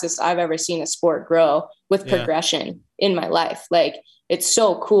fastest I've ever seen a sport grow with progression in my life. Like it's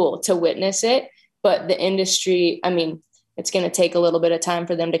so cool to witness it, but the industry, I mean, it's going to take a little bit of time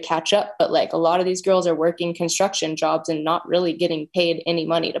for them to catch up. But like a lot of these girls are working construction jobs and not really getting paid any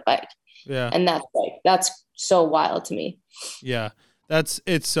money to bike. Yeah. And that's so wild to me. Yeah. It's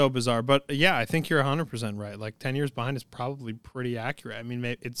so bizarre, but yeah, I think you're 100% right. Like 10 years behind is probably pretty accurate. I mean,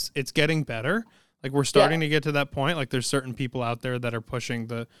 it's getting better. Like we're starting to get to that point. Like there's certain people out there that are pushing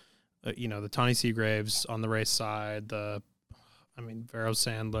the Tawny Seagraves on the race side, Vero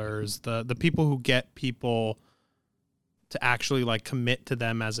Sandlers, the people who get people to actually like commit to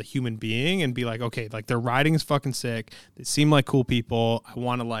them as a human being and be like, okay, like their riding is fucking sick. They seem like cool people. I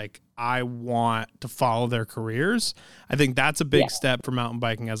want to follow their careers. I think that's a big step for mountain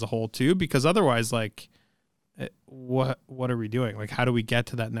biking as a whole too, because otherwise like, what are we doing? Like, how do we get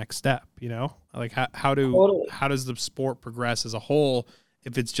to that next step? You know, like how does the sport progress as a whole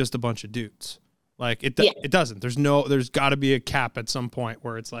if it's just a bunch of dudes? Like it doesn't. There's got to be a cap at some point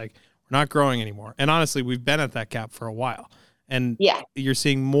where it's like we're not growing anymore. And honestly, we've been at that cap for a while. And you're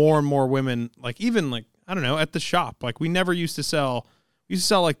seeing more and more women, like even like I don't know, at the shop. Like we used to sell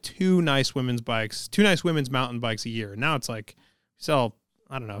like 2 nice women's mountain bikes a year. And now it's like we sell,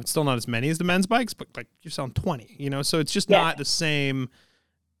 I don't know, it's still not as many as the men's bikes, but like you're selling 20, you know? So it's just not the same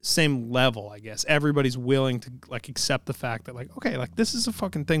level, I guess. Everybody's willing to like accept the fact that like, okay, like this is a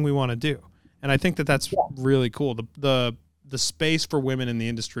fucking thing we want to do. And I think that that's really cool. The space for women in the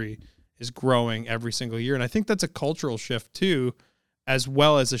industry is growing every single year. And I think that's a cultural shift too, as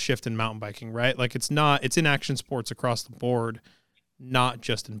well as a shift in mountain biking, right? Like it's in action sports across the board, not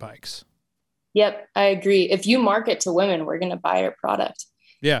just in bikes. Yep, I agree. If you market to women, we're going to buy your product.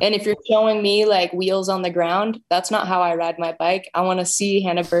 Yeah. And if you're showing me like wheels on the ground, that's not how I ride my bike. I want to see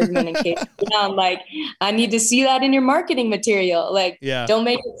Hannah Bergman and Kate Brown. Like, I need to see that in your marketing material. Like, don't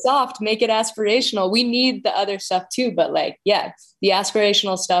make it soft, make it aspirational. We need the other stuff too, but like, yeah, the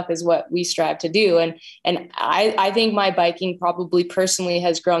aspirational stuff is what we strive to do. And I think my biking probably personally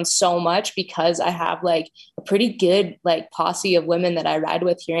has grown so much because I have like a pretty good like posse of women that I ride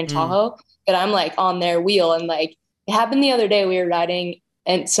with here in Tahoe, that I'm like on their wheel. And like, it happened the other day, we were riding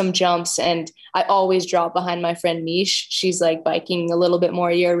and some jumps, and I always drop behind my friend Mish. She's like biking a little bit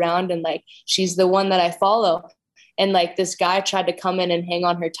more year round, and like she's the one that I follow. And like this guy tried to come in and hang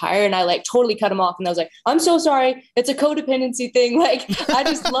on her tire, and I like totally cut him off, and I was like, I'm so sorry, it's a codependency thing. Like, I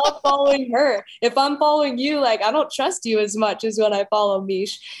just love following her. If I'm following you, like, I don't trust you as much as when I follow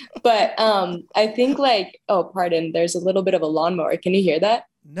Mish. But I think like, oh, pardon, there's a little bit of a lawnmower. Can you hear that?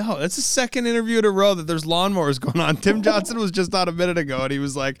 No, that's the second interview in a row that there's lawnmowers going on. Tim Johnson was just on a minute ago, and he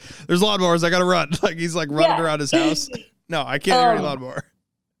was like, there's lawnmowers, I gotta run. Like, he's like running around his house. No, I can't hear any lawnmower.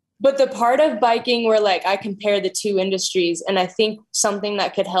 But the part of biking where like I compare the two industries, and I think something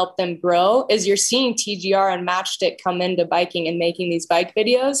that could help them grow is you're seeing TGR and Matchstick come into biking and making these bike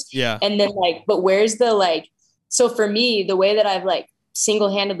videos. Yeah. And then like, but where's the like, so for me, the way that I've like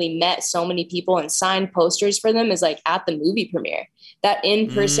single-handedly met so many people and signed posters for them is like at the movie premiere, that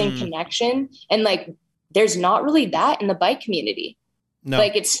in-person connection. And like, there's not really that in the bike community. No.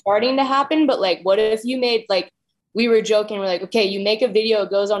 Like, it's starting to happen, but like, what if you made like, we were joking, we're like, okay, you make a video, it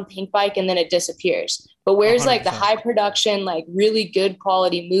goes on Pink Bike and then it disappears. But where's 100%. Like the high production, like really good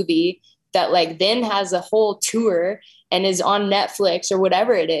quality movie that like then has a whole tour and is on Netflix or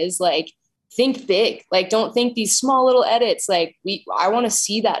whatever it is, like think big, like don't think these small little edits. Like I want to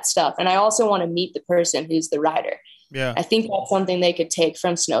see that stuff. And I also want to meet the person who's the rider. Yeah. I think that's something they could take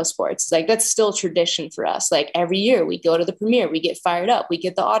from snow sports. Like that's still tradition for us. Like every year we go to the premiere, we get fired up, we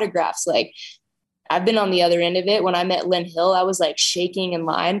get the autographs. Like I've been on the other end of it. When I met Lynn Hill, I was like shaking in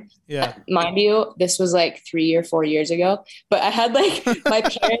line. Yeah. Mind you, this was like 3 or 4 years ago, but I had like my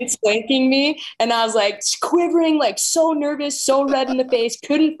parents flanking me and I was like quivering, like so nervous, so red in the face,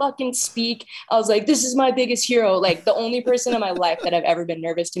 couldn't fucking speak. I was like, this is my biggest hero. Like the only person in my life that I've ever been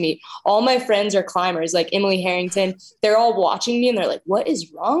nervous to meet. All my friends are climbers, like Emily Harrington. They're all watching me and they're like, what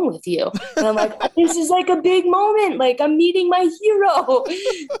is wrong with you? And I'm like, this is like a big moment. Like I'm meeting my hero.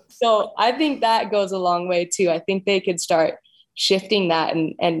 So I think that goes a long way too. I think they could start shifting that.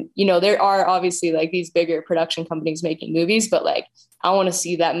 And, you know, there are obviously like these bigger production companies making movies, but like, I want to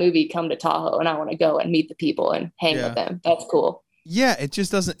see that movie come to Tahoe and I want to go and meet the people and hang with them. That's cool. Yeah. It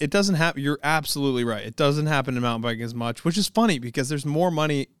doesn't happen. You're absolutely right. It doesn't happen in mountain biking as much, which is funny because there's more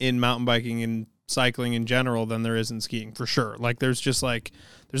money in mountain biking and cycling in general than there is in skiing for sure. Like there's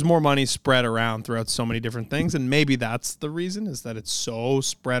more money spread around throughout so many different things. And maybe that's the reason, is that it's so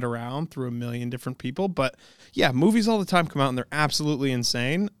spread around through a million different people. But yeah, movies all the time come out and they're absolutely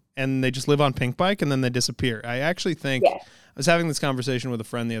insane and they just live on Pink Bike and then they disappear. I actually think I was having this conversation with a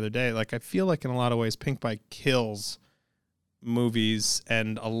friend the other day. Like I feel like in a lot of ways, Pink Bike kills movies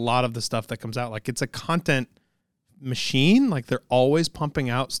and a lot of the stuff that comes out. Like it's a content machine. Like they're always pumping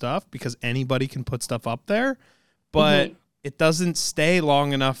out stuff because anybody can put stuff up there, but it doesn't stay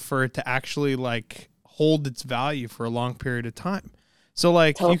long enough for it to actually like hold its value for a long period of time. So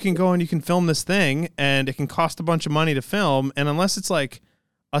like you can go and you can film this thing and it can cost a bunch of money to film. And unless it's like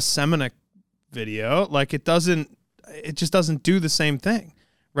a Seminic video, like it just doesn't do the same thing.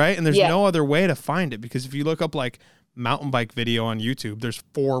 Right. And there's no other way to find it, because if you look up like mountain bike video on YouTube, there's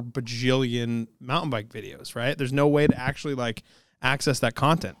 4 bajillion mountain bike videos, right? There's no way to actually like access that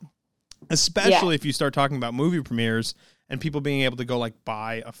content, especially if you start talking about movie premieres and people being able to go like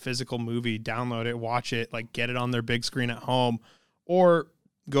buy a physical movie, download it, watch it, like get it on their big screen at home, or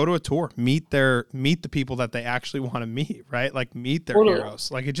go to a tour, meet the people that they actually want to meet, right? Like meet their heroes.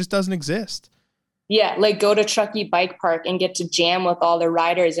 Like it just doesn't exist. Yeah, like go to Truckee Bike Park and get to jam with all the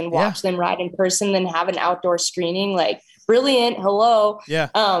riders and watch them ride in person, then have an outdoor screening. Like brilliant. Hello. Yeah.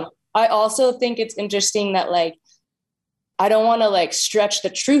 I also think it's interesting that like, I don't want to like stretch the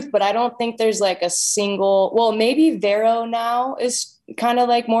truth, but I don't think there's like a single, well, maybe Vero now is kind of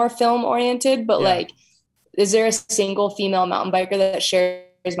like more film oriented, but like, is there a single female mountain biker that shares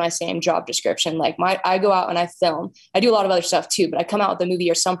my same job description? Like I go out and I film. I do a lot of other stuff too, but I come out with a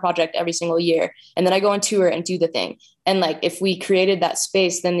movie or some project every single year. And then I go on tour and do the thing. And like, if we created that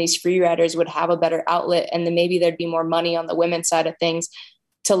space, then these free riders would have a better outlet. And then maybe there'd be more money on the women's side of things.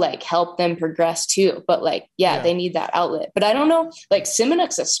 to like help them progress too. But like, they need that outlet. But I don't know, like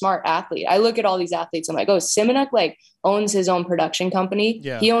Simonuk's a smart athlete. I look at all these athletes. I'm like, oh, Simonuk like owns his own production company.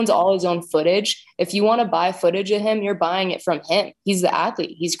 Yeah. He owns all his own footage. If you want to buy footage of him, you're buying it from him. He's the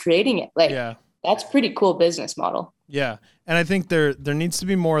athlete. He's creating it. Like, that's pretty cool business model. Yeah. And I think there needs to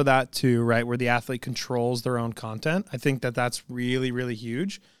be more of that too, right? Where the athlete controls their own content. I think that's really, really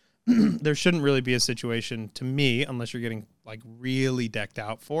huge. There shouldn't really be a situation, to me, unless you're getting like really decked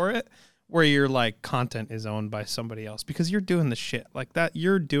out for it, where your like content is owned by somebody else, because you're doing the shit like that.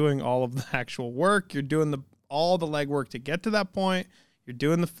 You're doing all of the actual work. You're doing all the legwork to get to that point. You're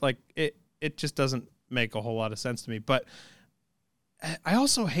doing it just doesn't make a whole lot of sense to me. But I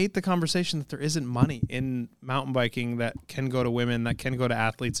also hate the conversation that there isn't money in mountain biking that can go to women, that can go to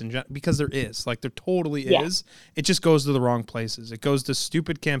athletes in general, because there is. Like, there totally is. It just goes to the wrong places. It goes to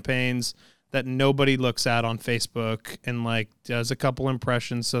stupid campaigns that nobody looks at on Facebook and like does a couple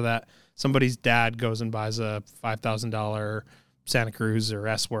impressions so that somebody's dad goes and buys a $5,000 Santa Cruz or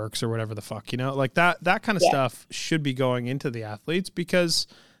S-Works or whatever the fuck, like that kind of stuff should be going into the athletes, because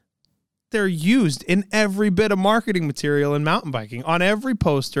they're used in every bit of marketing material in mountain biking, on every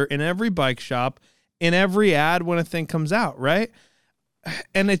poster, in every bike shop, in every ad when a thing comes out, right?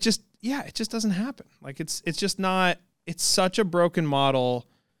 And it just doesn't happen. Like, it's just not, it's such a broken model,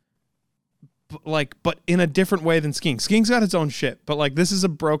 but in a different way than skiing. Skiing's got its own shit, but like, this is a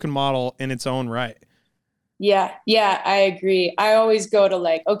broken model in its own right. Yeah, I agree. I always go to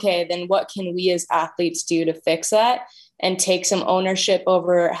like, okay, then what can we as athletes do to fix that and take some ownership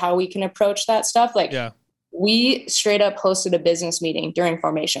over how we can approach that stuff? Like, we straight up hosted a business meeting during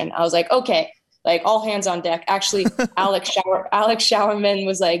formation. I was like, okay, like all hands on deck. Actually, Alex Showerman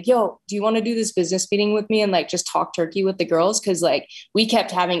was like, yo, do you want to do this business meeting with me and like just talk turkey with the girls? Cause like we kept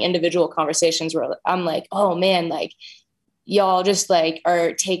having individual conversations where I'm like, oh man, like y'all just like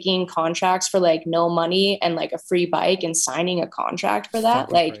are taking contracts for like no money and like a free bike and signing a contract for that.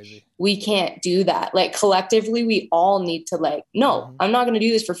 Fucking like crazy. We can't do that. Like collectively, we all need to like, no, I'm not going to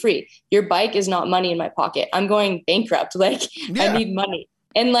do this for free. Your bike is not money in my pocket. I'm going bankrupt. Like I need money.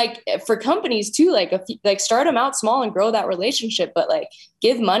 And like for companies too, like start them out small and grow that relationship, but like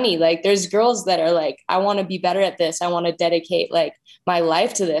give money. Like there's girls that are like, I want to be better at this. I want to dedicate like my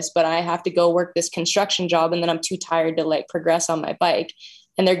life to this, but I have to go work this construction job. And then I'm too tired to like progress on my bike,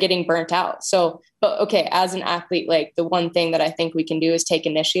 and they're getting burnt out. So, but okay, as an athlete, like the one thing that I think we can do is take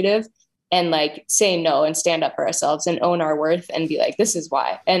initiative and like say no and stand up for ourselves and own our worth and be like, this is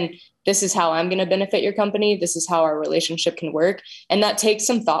why. And this is how I'm going to benefit your company. This is how our relationship can work. And that takes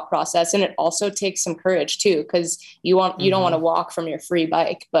some thought process. And it also takes some courage too, because you don't want to walk from your free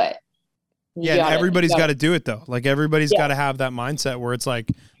bike, but everybody's got to do it though. Like everybody's got to have that mindset where it's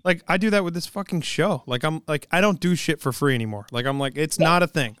like I do that with this fucking show. Like I'm like, I don't do shit for free anymore. Like I'm like, it's not a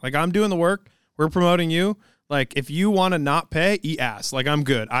thing. Like I'm doing the work. We're promoting you. Like, if you want to not pay, eat ass. Like, I'm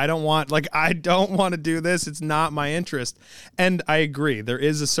good. I don't want to do this. It's not my interest. And I agree. There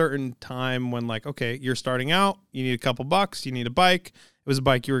is a certain time when, like, okay, you're starting out. You need a couple bucks. You need a bike. It was a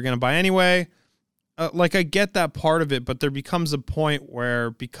bike you were going to buy anyway. Like, I get that part of it, but there becomes a point where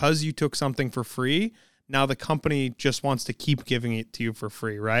because you took something for free, now the company just wants to keep giving it to you for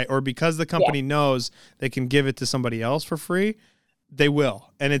free, right? Or because the company knows they can give it to somebody else for free, they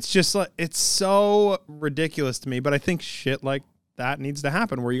will. And it's just like, it's so ridiculous to me, but I think shit like that needs to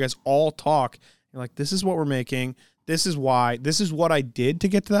happen where you guys all talk. You're like, this is what we're making. This is why. This is what I did to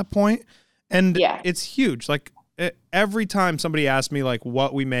get to that point. And it's huge. Like every time somebody asks me like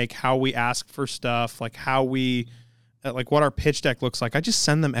what we make, how we ask for stuff, like how we, like what our pitch deck looks like, I just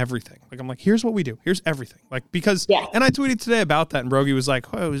send them everything. Like, I'm like, here's what we do. Here's everything. Like, because, and I tweeted today about that and Brogy was like,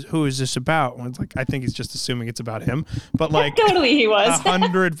 who is this about? And it's like, I think he's just assuming it's about him, but like totally he was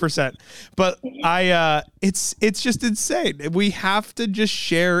 100%. But it's just insane. We have to just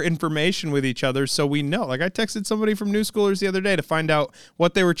share information with each other. So we know, like I texted somebody from New Schoolers the other day to find out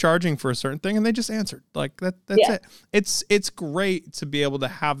what they were charging for a certain thing. And they just answered like that's it. It's great to be able to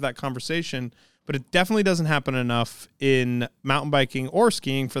have that conversation. But it definitely doesn't happen enough in mountain biking or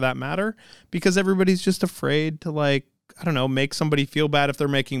skiing for that matter, because everybody's just afraid to like, I don't know, make somebody feel bad if they're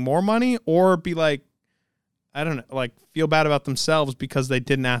making more money or be like, I don't know, like feel bad about themselves because they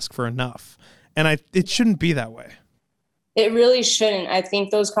didn't ask for enough. And it shouldn't be that way. It really shouldn't. I think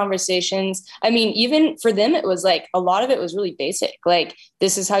those conversations, I mean, even for them, it was like, a lot of it was really basic. Like,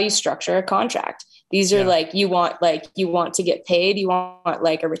 this is how you structure a contract. These are like, you want to get paid. You want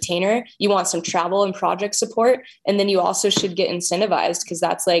like a retainer, you want some travel and project support. And then you also should get incentivized, because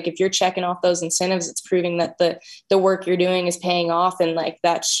that's like, if you're checking off those incentives, it's proving that the work you're doing is paying off. And like,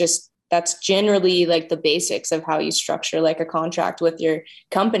 that's just that's generally like the basics of how you structure like a contract with your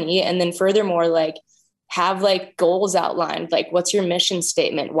company. And then furthermore, like have like goals outlined, like what's your mission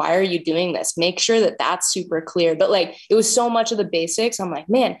statement? Why are you doing this? Make sure that that's super clear. But like, it was so much of the basics. I'm like,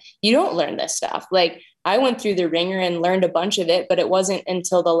 man, you don't learn this stuff. Like I went through the ringer and learned a bunch of it, but it wasn't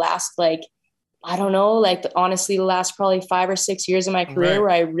until the last, like, I don't know, like honestly, the last probably 5 or 6 years of my career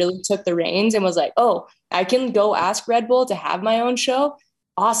where I really took the reins and was like, oh, I can go ask Red Bull to have my own show.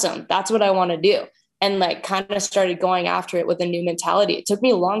 Awesome. That's what I want to do. And like kind of started going after it with a new mentality. It took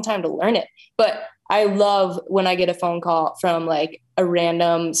me a long time to learn it, but I love when I get a phone call from like a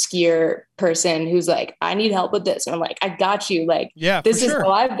random skier person who's like, I need help with this. And I'm like, I got you. Like, this is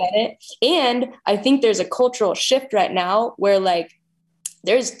how I've done it. And I think there's a cultural shift right now where like,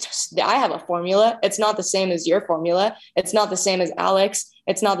 I have a formula. It's not the same as your formula. It's not the same as Alex.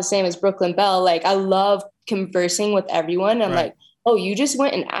 It's not the same as Brooklyn Bell. Like I love conversing with everyone. I'm like, oh, you just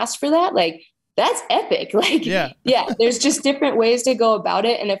went and asked for that? Like, that's epic. Like, yeah, there's just different ways to go about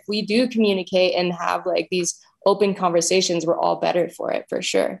it. And if we do communicate and have like these open conversations, we're all better for it for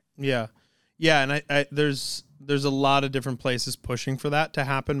sure. Yeah. Yeah. And I there's a lot of different places pushing for that to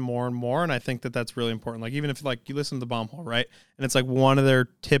happen more and more. And I think that that's really important. Like, even if like you listen to the Bomb Hole, right? And it's like one of their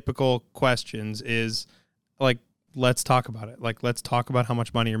typical questions is like, let's talk about it. Like, let's talk about how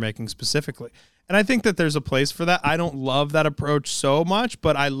much money you're making specifically. And I think that there's a place for that. I don't love that approach so much,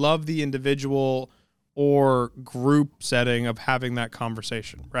 but I love the individual or group setting of having that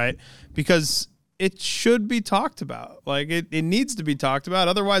conversation, right? Because it should be talked about. Like it needs to be talked about.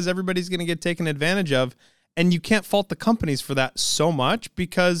 Otherwise, everybody's going to get taken advantage of. And you can't fault the companies for that so much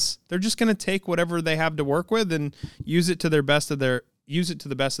because they're just going to take whatever they have to work with and use it to the best of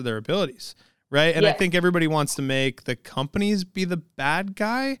their abilities. Right. And I think everybody wants to make the companies be the bad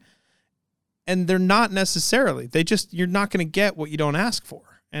guy. And they're not necessarily. You're not going to get what you don't ask for.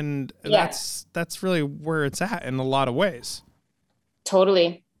 And that's really where it's at in a lot of ways.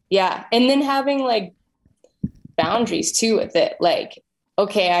 Totally. Yeah. And then having like boundaries too with it. Like,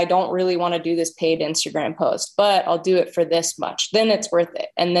 okay, I don't really want to do this paid Instagram post, but I'll do it for this much. Then it's worth it.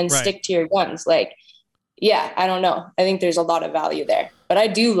 And then stick to your guns. Like, yeah, I don't know. I think there's a lot of value there, but I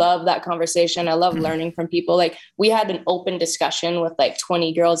do love that conversation. I love learning from people. Like we had an open discussion with like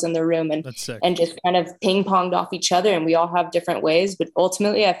 20 girls in the room and just kind of ping ponged off each other. And we all have different ways, but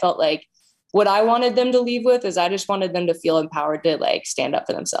ultimately I felt like what I wanted them to leave with is I just wanted them to feel empowered to like stand up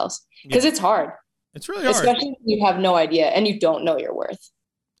for themselves because it's hard. It's really hard. Especially when you have no idea and you don't know your worth.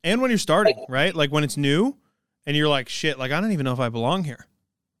 And when you're starting, right? Like when it's new and you're like, shit, like I don't even know if I belong here.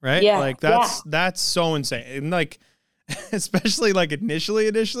 Right? Yeah. Like that's so insane. And like, especially like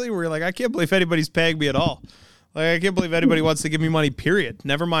initially where you're like, I can't believe anybody's paying me at all. Like, I can't believe anybody wants to give me money, period.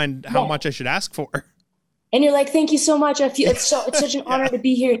 Never mind how much I should ask for. And you're like, thank you so much. I feel it's such an honor to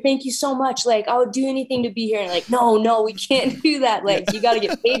be here. Thank you so much. Like, I would do anything to be here. And like, no, we can't do that. Like, you got to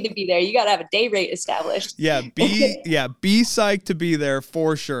get paid to be there. You got to have a day rate established. Be psyched to be there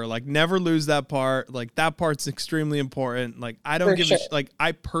for sure. Like, never lose that part. Like, that part's extremely important. Like, I don't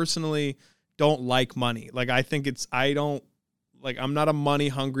I personally don't like money. Like, I'm not a money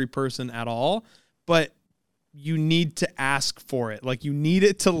hungry person at all, but you need to ask for it. Like, you need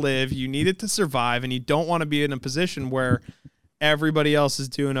it to live, you need it to survive, and you don't want to be in a position where everybody else is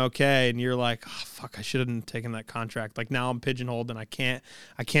doing okay and you're like, oh fuck, I shouldn't have taken that contract. Like, now I'm pigeonholed and I can't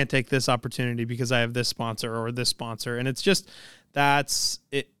take this opportunity because I have this sponsor or this sponsor. And it's just it's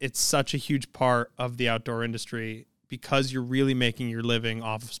such a huge part of the outdoor industry because you're really making your living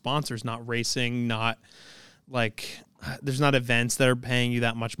off of sponsors, not racing, not like there's not events that are paying you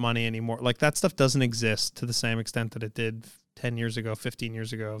that much money anymore. Like, that stuff doesn't exist to the same extent that it did 10 years ago, 15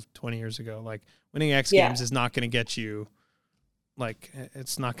 years ago, 20 years ago. Like, winning X Games is not going to get you, like,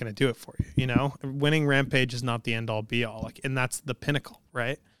 it's not going to do it for you, you know? Winning Rampage is not the end all be all. Like, and that's the pinnacle,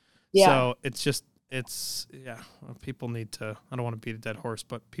 right? Yeah. So people need to, I don't want to beat a dead horse,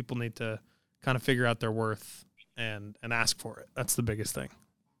 but people need to kind of figure out their worth and ask for it. That's the biggest thing.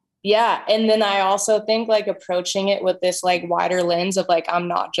 Yeah. And then I also think like approaching it with this like wider lens of like, I'm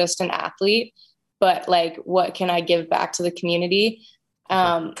not just an athlete, but like, what can I give back to the community?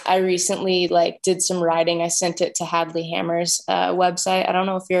 I recently like did some writing. I sent it to Hadley Hammer's website. I don't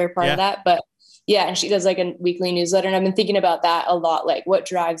know if you're a part of that, but yeah. And she does like a weekly newsletter. And I've been thinking about that a lot, like what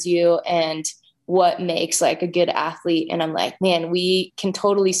drives you and what makes like a good athlete. And I'm like, man, we can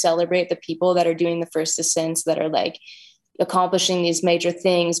totally celebrate the people that are doing the first ascents that are like accomplishing these major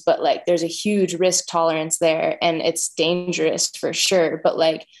things, but like there's a huge risk tolerance there and it's dangerous for sure. But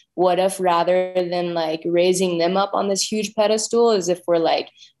like, what if rather than like raising them up on this huge pedestal, as if we're like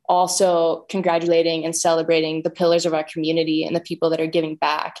also congratulating and celebrating the pillars of our community and the people that are giving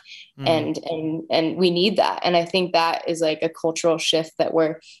back. And we need that. And I think that is like a cultural shift that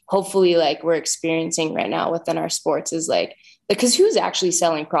we're experiencing right now within our sports, is like, because who's actually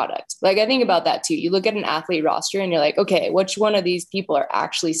selling product? Like, I think about that too. You look at an athlete roster and you're like, okay, which one of these people are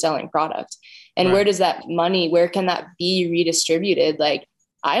actually selling product? And where does that money, where can that be redistributed? Like,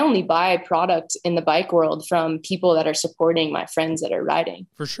 I only buy product in the bike world from people that are supporting my friends that are riding.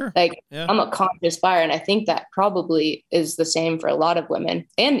 For sure. Like, I'm a conscious buyer. And I think that probably is the same for a lot of women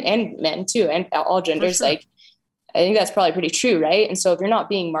and men too, and all genders. Sure. Like, I think that's probably pretty true. Right. And so if you're not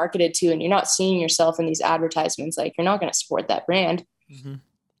being marketed to and you're not seeing yourself in these advertisements, like, you're not going to support that brand. Mm-hmm.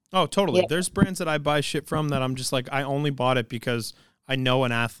 Oh, totally. Yeah. There's brands that I buy shit from that I'm just like, I only bought it because I know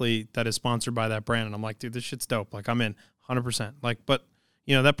an athlete that is sponsored by that brand. And I'm like, dude, this shit's dope. Like, I'm in 100%. Like, but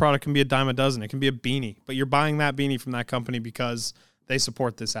you know, that product can be a dime a dozen. It can be a beanie, but you're buying that beanie from that company because they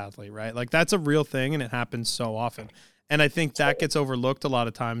support this athlete, right? Like, that's a real thing, and it happens so often. And I think that gets overlooked a lot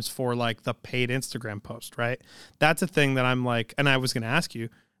of times for like the paid Instagram post, right? That's a thing that I'm like, and I was going to ask you,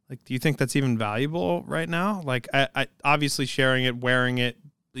 like, do you think that's even valuable right now? Like, I obviously sharing it, wearing it,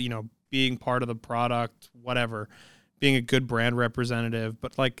 you know, being part of the product, whatever, being a good brand representative.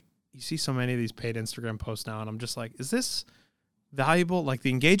 But like, you see so many of these paid Instagram posts now, and I'm just like, is this valuable? Like, the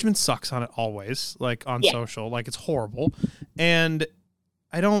engagement sucks on it always, like on social, like it's horrible. And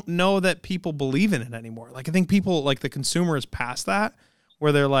I don't know that people believe in it anymore. Like, I think people, like the consumer is past that,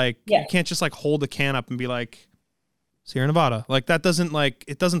 where they're like, you can't just like hold a can up and be like, Sierra Nevada. Like, that doesn't, like,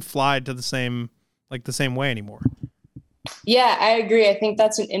 it doesn't fly to the same way anymore. Yeah, I agree. I think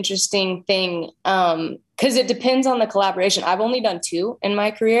that's an interesting thing. Because it depends on the collaboration. I've only done 2 in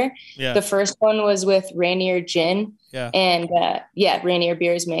my career. Yeah. The first one was with Rainier Gin. Yeah. And Rainier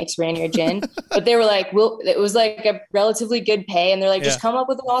Beers makes Rainier Gin. But they were like, it was like a relatively good pay. And they're like, just come up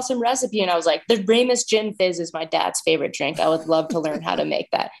with an awesome recipe. And I was like, the Ramus Gin Fizz is my dad's favorite drink. I would love to learn how to make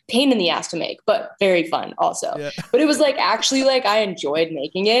that. Pain in the ass to make, but very fun also. Yeah. But it was like, actually, like, I enjoyed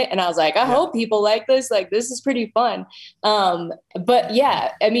making it. And I was like, I hope people like this. Like, this is pretty fun. But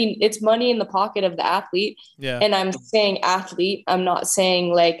yeah, I mean, it's money in the pocket of the athlete. Yeah. And I'm saying athlete. I'm not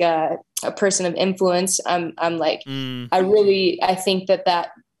saying like a person of influence. I'm like, I think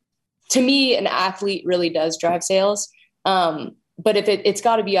that to me, an athlete really does drive sales. But if it's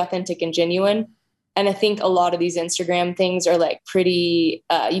got to be authentic and genuine. And I think a lot of these Instagram things are like pretty,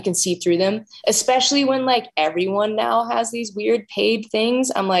 you can see through them, especially when like everyone now has these weird paid things.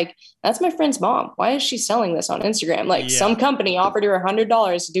 I'm like, that's my friend's mom. Why is she selling this on Instagram? Like, some company offered her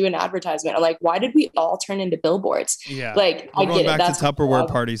 $100 to do an advertisement. I'm like, why did we all turn into billboards? Yeah. Like, we're going back to Tupperware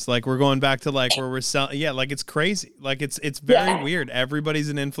parties. Like, we're going back to like where we're selling. Yeah. Like, it's crazy. Like, it's very weird. Everybody's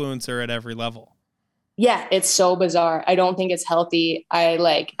an influencer at every level. Yeah, it's so bizarre. I don't think it's healthy. I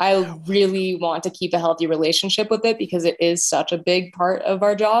really want to keep a healthy relationship with it because it is such a big part of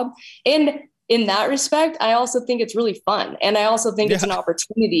our job. And in that respect, I also think it's really fun. And I also think it's an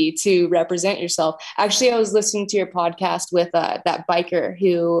opportunity to represent yourself. Actually, I was listening to your podcast with that biker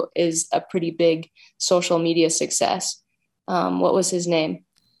who is a pretty big social media success. What was his name?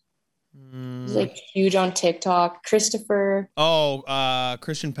 He's like huge on TikTok. Christian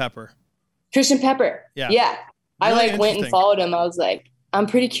Pepper. Christian Pepper. Yeah. Really I like went and followed him. I was like, I'm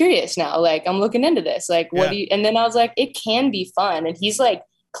pretty curious now. Like, I'm looking into this. Like, and then I was like, it can be fun. And he's like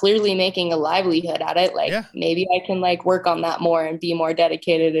clearly making a livelihood at it. Like, maybe I can like work on that more and be more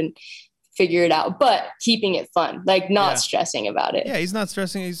dedicated and figure it out, but keeping it fun, like not stressing about it. Yeah. He's not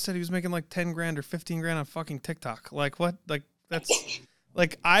stressing. He said he was making like 10 grand or 15 grand on fucking TikTok. Like, what? Like, that's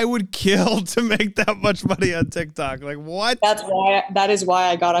like, I would kill to make that much money on TikTok. Like, what? That is why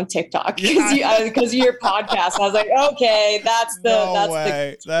I got on TikTok because of your podcast. I was like, okay, that's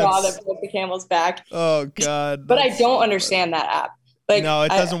the straw that broke the camel's back. Oh God. But I don't understand that app. Like, no, it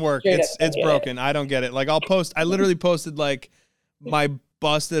doesn't work. It's broken. I don't get it. Like, I literally posted like my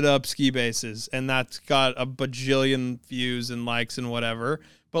busted up ski bases, and that's got a bajillion views and likes and whatever.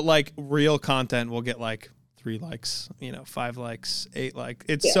 But like, real content will get like 3 likes, 5 likes, 8 likes.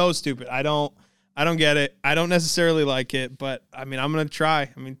 It's so stupid. I don't get it. I don't necessarily like it, but I mean, I'm going to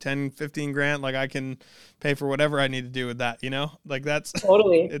try. I mean, 10, 15 grand, like I can pay for whatever I need to do with that, like that's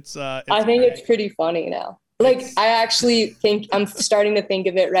totally, I think it's pretty funny now. Like, I actually think I'm starting to think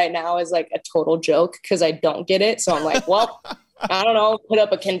of it right now as like a total joke because I don't get it. So I'm like, well, I don't know, put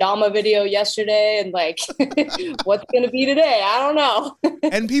up a kendama video yesterday and like, what's going to be today? I don't know.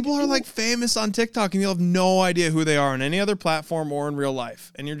 And people are like famous on TikTok and you'll have no idea who they are on any other platform or in real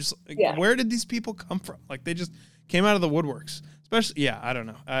life. And you're just like, where did these people come from? Like, they just came out of the woodworks, especially. I don't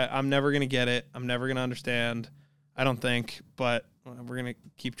know. I'm never going to get it. I'm never going to understand. I don't think, but we're gonna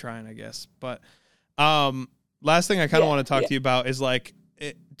keep trying, I guess. But last thing I kind of want to talk to you about is like,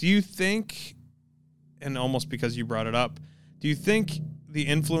 do you think, and almost because you brought it up, do you think the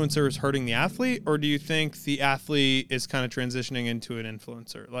influencer is hurting the athlete, or do you think the athlete is kind of transitioning into an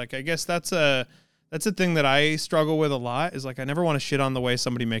influencer? Like, I guess that's a thing that I struggle with a lot, is like, I never want to shit on the way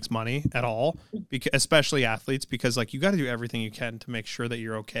somebody makes money at all, especially athletes, because like, you got to do everything you can to make sure that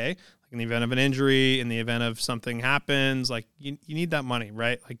you're okay. Like in the event of an injury, in the event of something happens, like you need that money,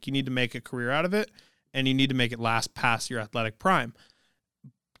 right? Like you need to make a career out of it, and you need to make it last past your athletic prime.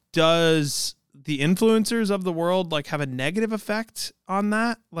 Does the influencers of the world like have a negative effect on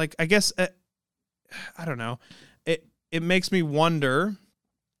that? Like, I guess, I don't know. It makes me wonder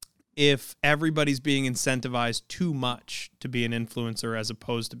if everybody's being incentivized too much to be an influencer as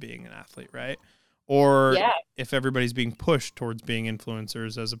opposed to being an athlete, right? Or if everybody's being pushed towards being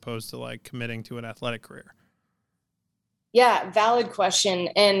influencers as opposed to like committing to an athletic career. Yeah, valid question.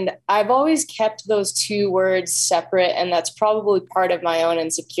 And I've always kept those two words separate. And that's probably part of my own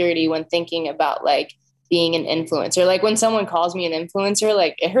insecurity when thinking about like being an influencer. Like when someone calls me an influencer,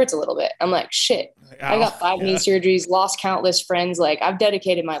 like it hurts a little bit. I'm like, shit, I got 5 knee surgeries, lost countless friends. Like I've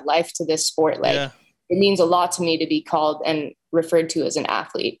dedicated my life to this sport. Like it means a lot to me to be called and referred to as an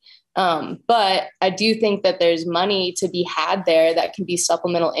athlete. But I do think that there's money to be had there that can be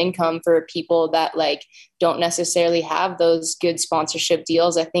supplemental income for people that like don't necessarily have those good sponsorship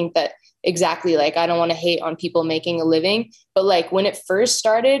deals. I think that exactly, like, I don't want to hate on people making a living, but like when it first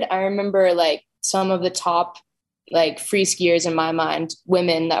started, I remember like some of the top like free skiers in my mind,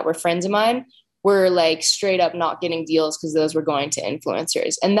 women that were friends of mine, were like straight up not getting deals because those were going to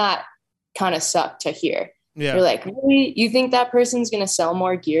influencers. And that kind of sucked to hear. Yeah. You're like, really? You think that person's going to sell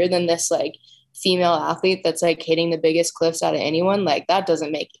more gear than this like female athlete that's like hitting the biggest cliffs out of anyone? Like that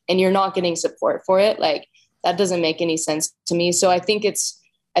doesn't make, and you're not getting support for it. Like that doesn't make any sense to me. So I think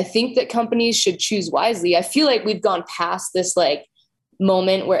that companies should choose wisely. I feel like we've gone past this like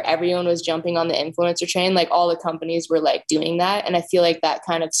moment where everyone was jumping on the influencer train. Like all the companies were like doing that. And I feel like that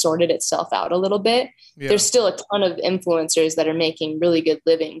kind of sorted itself out a little bit. Yeah. There's still a ton of influencers that are making really good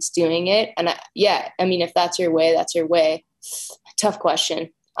livings doing it. And I mean, if that's your way, that's your way. Tough question.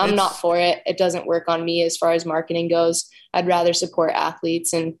 I'm not for it. It doesn't work on me as far as marketing goes. I'd rather support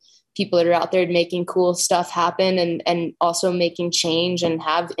athletes and people that are out there making cool stuff happen and also making change and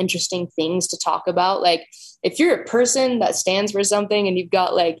have interesting things to talk about. Like if you're a person that stands for something and you've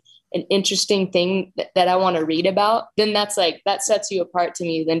got like an interesting thing that I want to read about, then that's like, that sets you apart to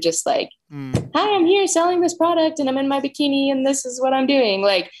me than just like, hi, I'm here selling this product and I'm in my bikini and this is what I'm doing.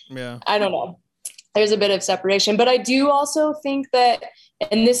 Like, I don't know. There's a bit of separation, but I do also think that,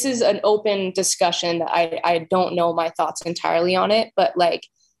 and this is an open discussion that I don't know my thoughts entirely on it, but like,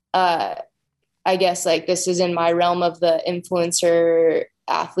 I guess like this is in my realm of the influencer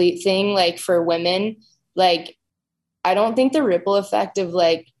athlete thing. Like for women, like, I don't think the ripple effect of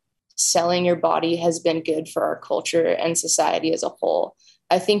like selling your body has been good for our culture and society as a whole.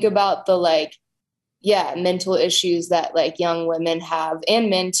 I think about the like, mental issues that like young women have and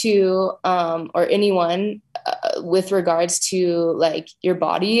men too, or anyone with regards to like your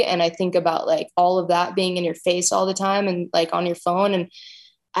body. And I think about like all of that being in your face all the time and like on your phone. And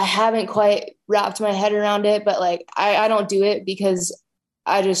I haven't quite wrapped my head around it, but like, I don't do it because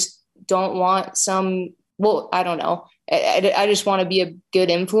I just don't want I don't know. I just want to be a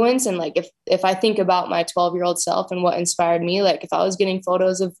good influence. And like, if I think about my 12-year-old self and what inspired me, like if I was getting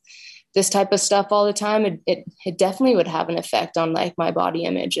photos of this type of stuff all the time, it definitely would have an effect on like my body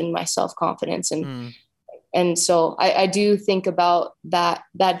image and my self-confidence. And so I do think about that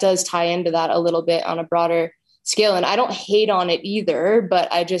does tie into that a little bit on a broader scale. And I don't hate on it either, but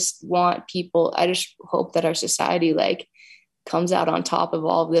I just hope that our society like comes out on top of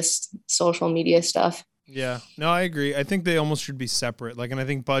all of this social media stuff. Yeah, no, I agree. I think they almost should be separate. Like, and I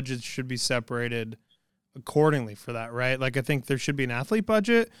think budgets should be separated accordingly for that, right? Like, I think there should be an athlete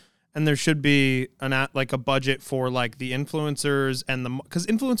budget and there should be a budget for like the influencers and because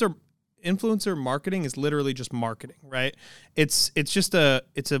influencer marketing is literally just marketing, right? It's just a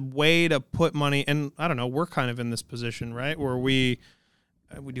way to put money. And I don't know, we're kind of in this position, right? Where we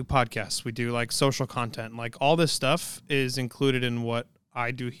do podcasts, we do like social content, like all this stuff is included in what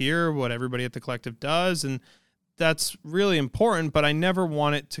I do here, what everybody at the collective does. And that's really important, but I never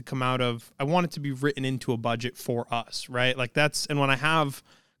want it to come out of, I want it to be written into a budget for us, right? Like and when I have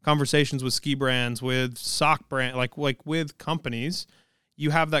conversations with ski brands, with sock brand, like with companies, you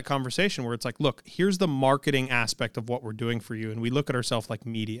have that conversation where it's like, look, here's the marketing aspect of what we're doing for you. And we look at ourselves like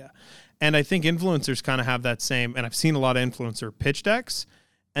media. And I think influencers kind of have that same, and I've seen a lot of influencer pitch decks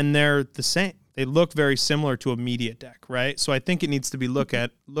and they're the same. they look very similar to a media deck, right? So I think it needs to be looked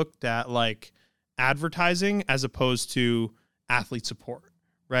at like advertising as opposed to athlete support,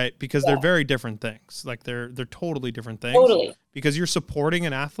 right? Because they're very different things. Like they're totally different things. Totally. Because you're supporting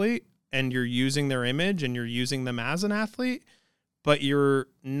an athlete and you're using their image and you're using them as an athlete, but you're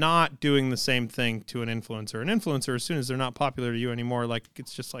not doing the same thing to an influencer. An influencer, as soon as they're not popular to you anymore, like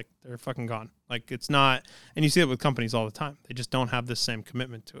it's just like they're fucking gone. Like it's not, and you see it with companies all the time. They just don't have the same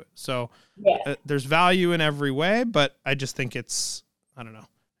commitment to it. So there's value in every way, but I just think it's, I don't know,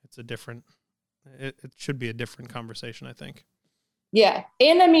 it's a different, it should be a different conversation, I think. Yeah.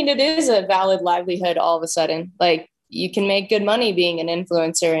 And I mean, it is a valid livelihood all of a sudden. Like you can make good money being an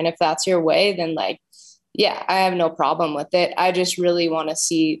influencer. And if that's your way, then like, yeah, I have no problem with it. I just really want to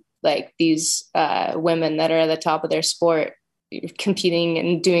see like these women that are at the top of their sport competing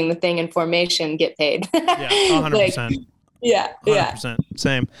and doing the thing in formation get paid. Yeah, 100%. Like, yeah. 100%.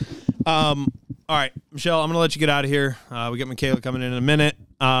 Same. All right, Michelle, I'm going to let you get out of here. We got Michaela coming in a minute.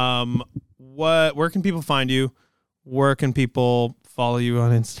 Where can people find you? Where can people follow you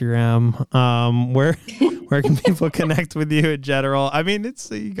on Instagram? Where can people connect with you in general? I mean, it's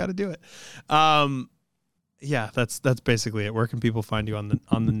you got to do it. Yeah, that's basically it. Where can people find you on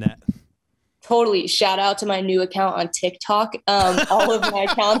the net? Totally. Shout out to my new account on TikTok. All of my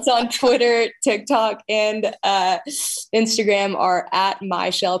accounts on Twitter, TikTok, and Instagram are at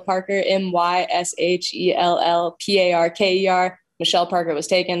Myshell Parker, MyShellParker. Michelle Parker was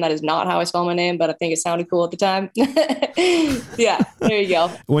taken. That is not how I spell my name, but I think it sounded cool at the time. Yeah, there you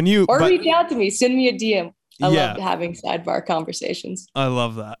go. Reach out to me. Send me a DM. I love having sidebar conversations. I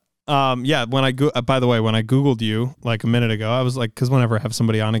love that. Yeah, when by the way, when I Googled you like a minute ago, I was like, cause whenever I have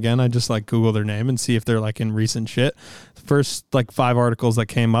somebody on again, I just like Google their name and see if they're like in recent shit. The first like 5 articles that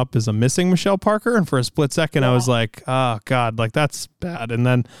came up is a missing Michelle Parker. And for a split second, I was like, oh God, like that's bad. And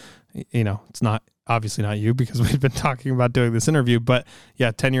then, it's not obviously not you because we've been talking about doing this interview, but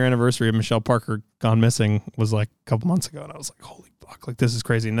yeah, 10-year anniversary of Michelle Parker gone missing was like a couple months ago. And I was like, holy fuck, like this is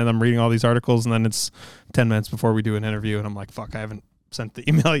crazy. And then I'm reading all these articles and then it's 10 minutes before we do an interview. And I'm like, fuck, I haven't sent the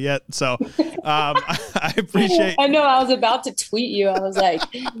email yet. So I appreciate. I know I was about to tweet you. I was like,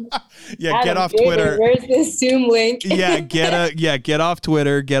 yeah, get off Twitter. Where's this Zoom link? Get off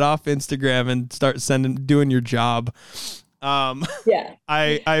Twitter, get off Instagram and start doing your job. Yeah.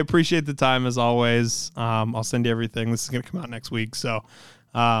 I appreciate the time as always. I'll send you everything. This is going to come out next week. So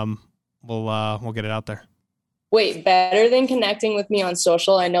we'll get it out there. Wait, better than connecting with me on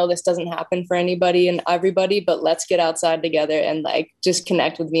social. I know this doesn't happen for anybody and everybody, but let's get outside together and like just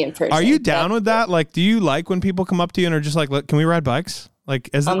connect with me in person. Are you down with that? Like, do you like when people come up to you and are just like, can we ride bikes? Like,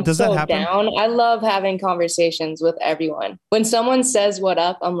 does that happen? Down. I love having conversations with everyone. When someone says what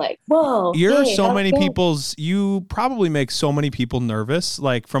up, I'm like, whoa. You probably make so many people nervous,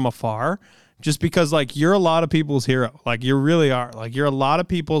 like from afar. Just because like you're a lot of people's hero, like you really are, like you're a lot of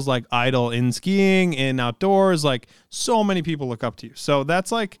people's like idol in skiing, in outdoors, like so many people look up to you. So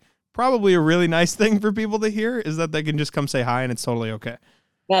that's like probably a really nice thing for people to hear is that they can just come say hi and it's totally okay.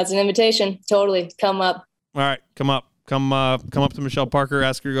 That's an invitation. Totally. Come up. All right. Come up to Michelle Parker,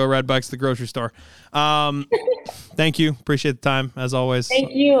 ask her to go ride bikes to the grocery store. Thank you. Appreciate the time as always.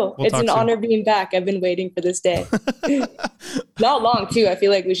 Thank you. It's an honor being back. I've been waiting for this day. Not long too. I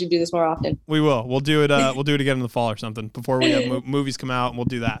feel like we should do this more often. We will. We'll do it. We'll do it again in the fall or something before we have movies come out and we'll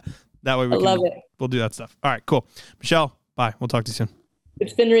do that. That way we'll do that stuff. All right, cool. Michelle, bye. We'll talk to you soon.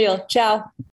 It's been real. Ciao.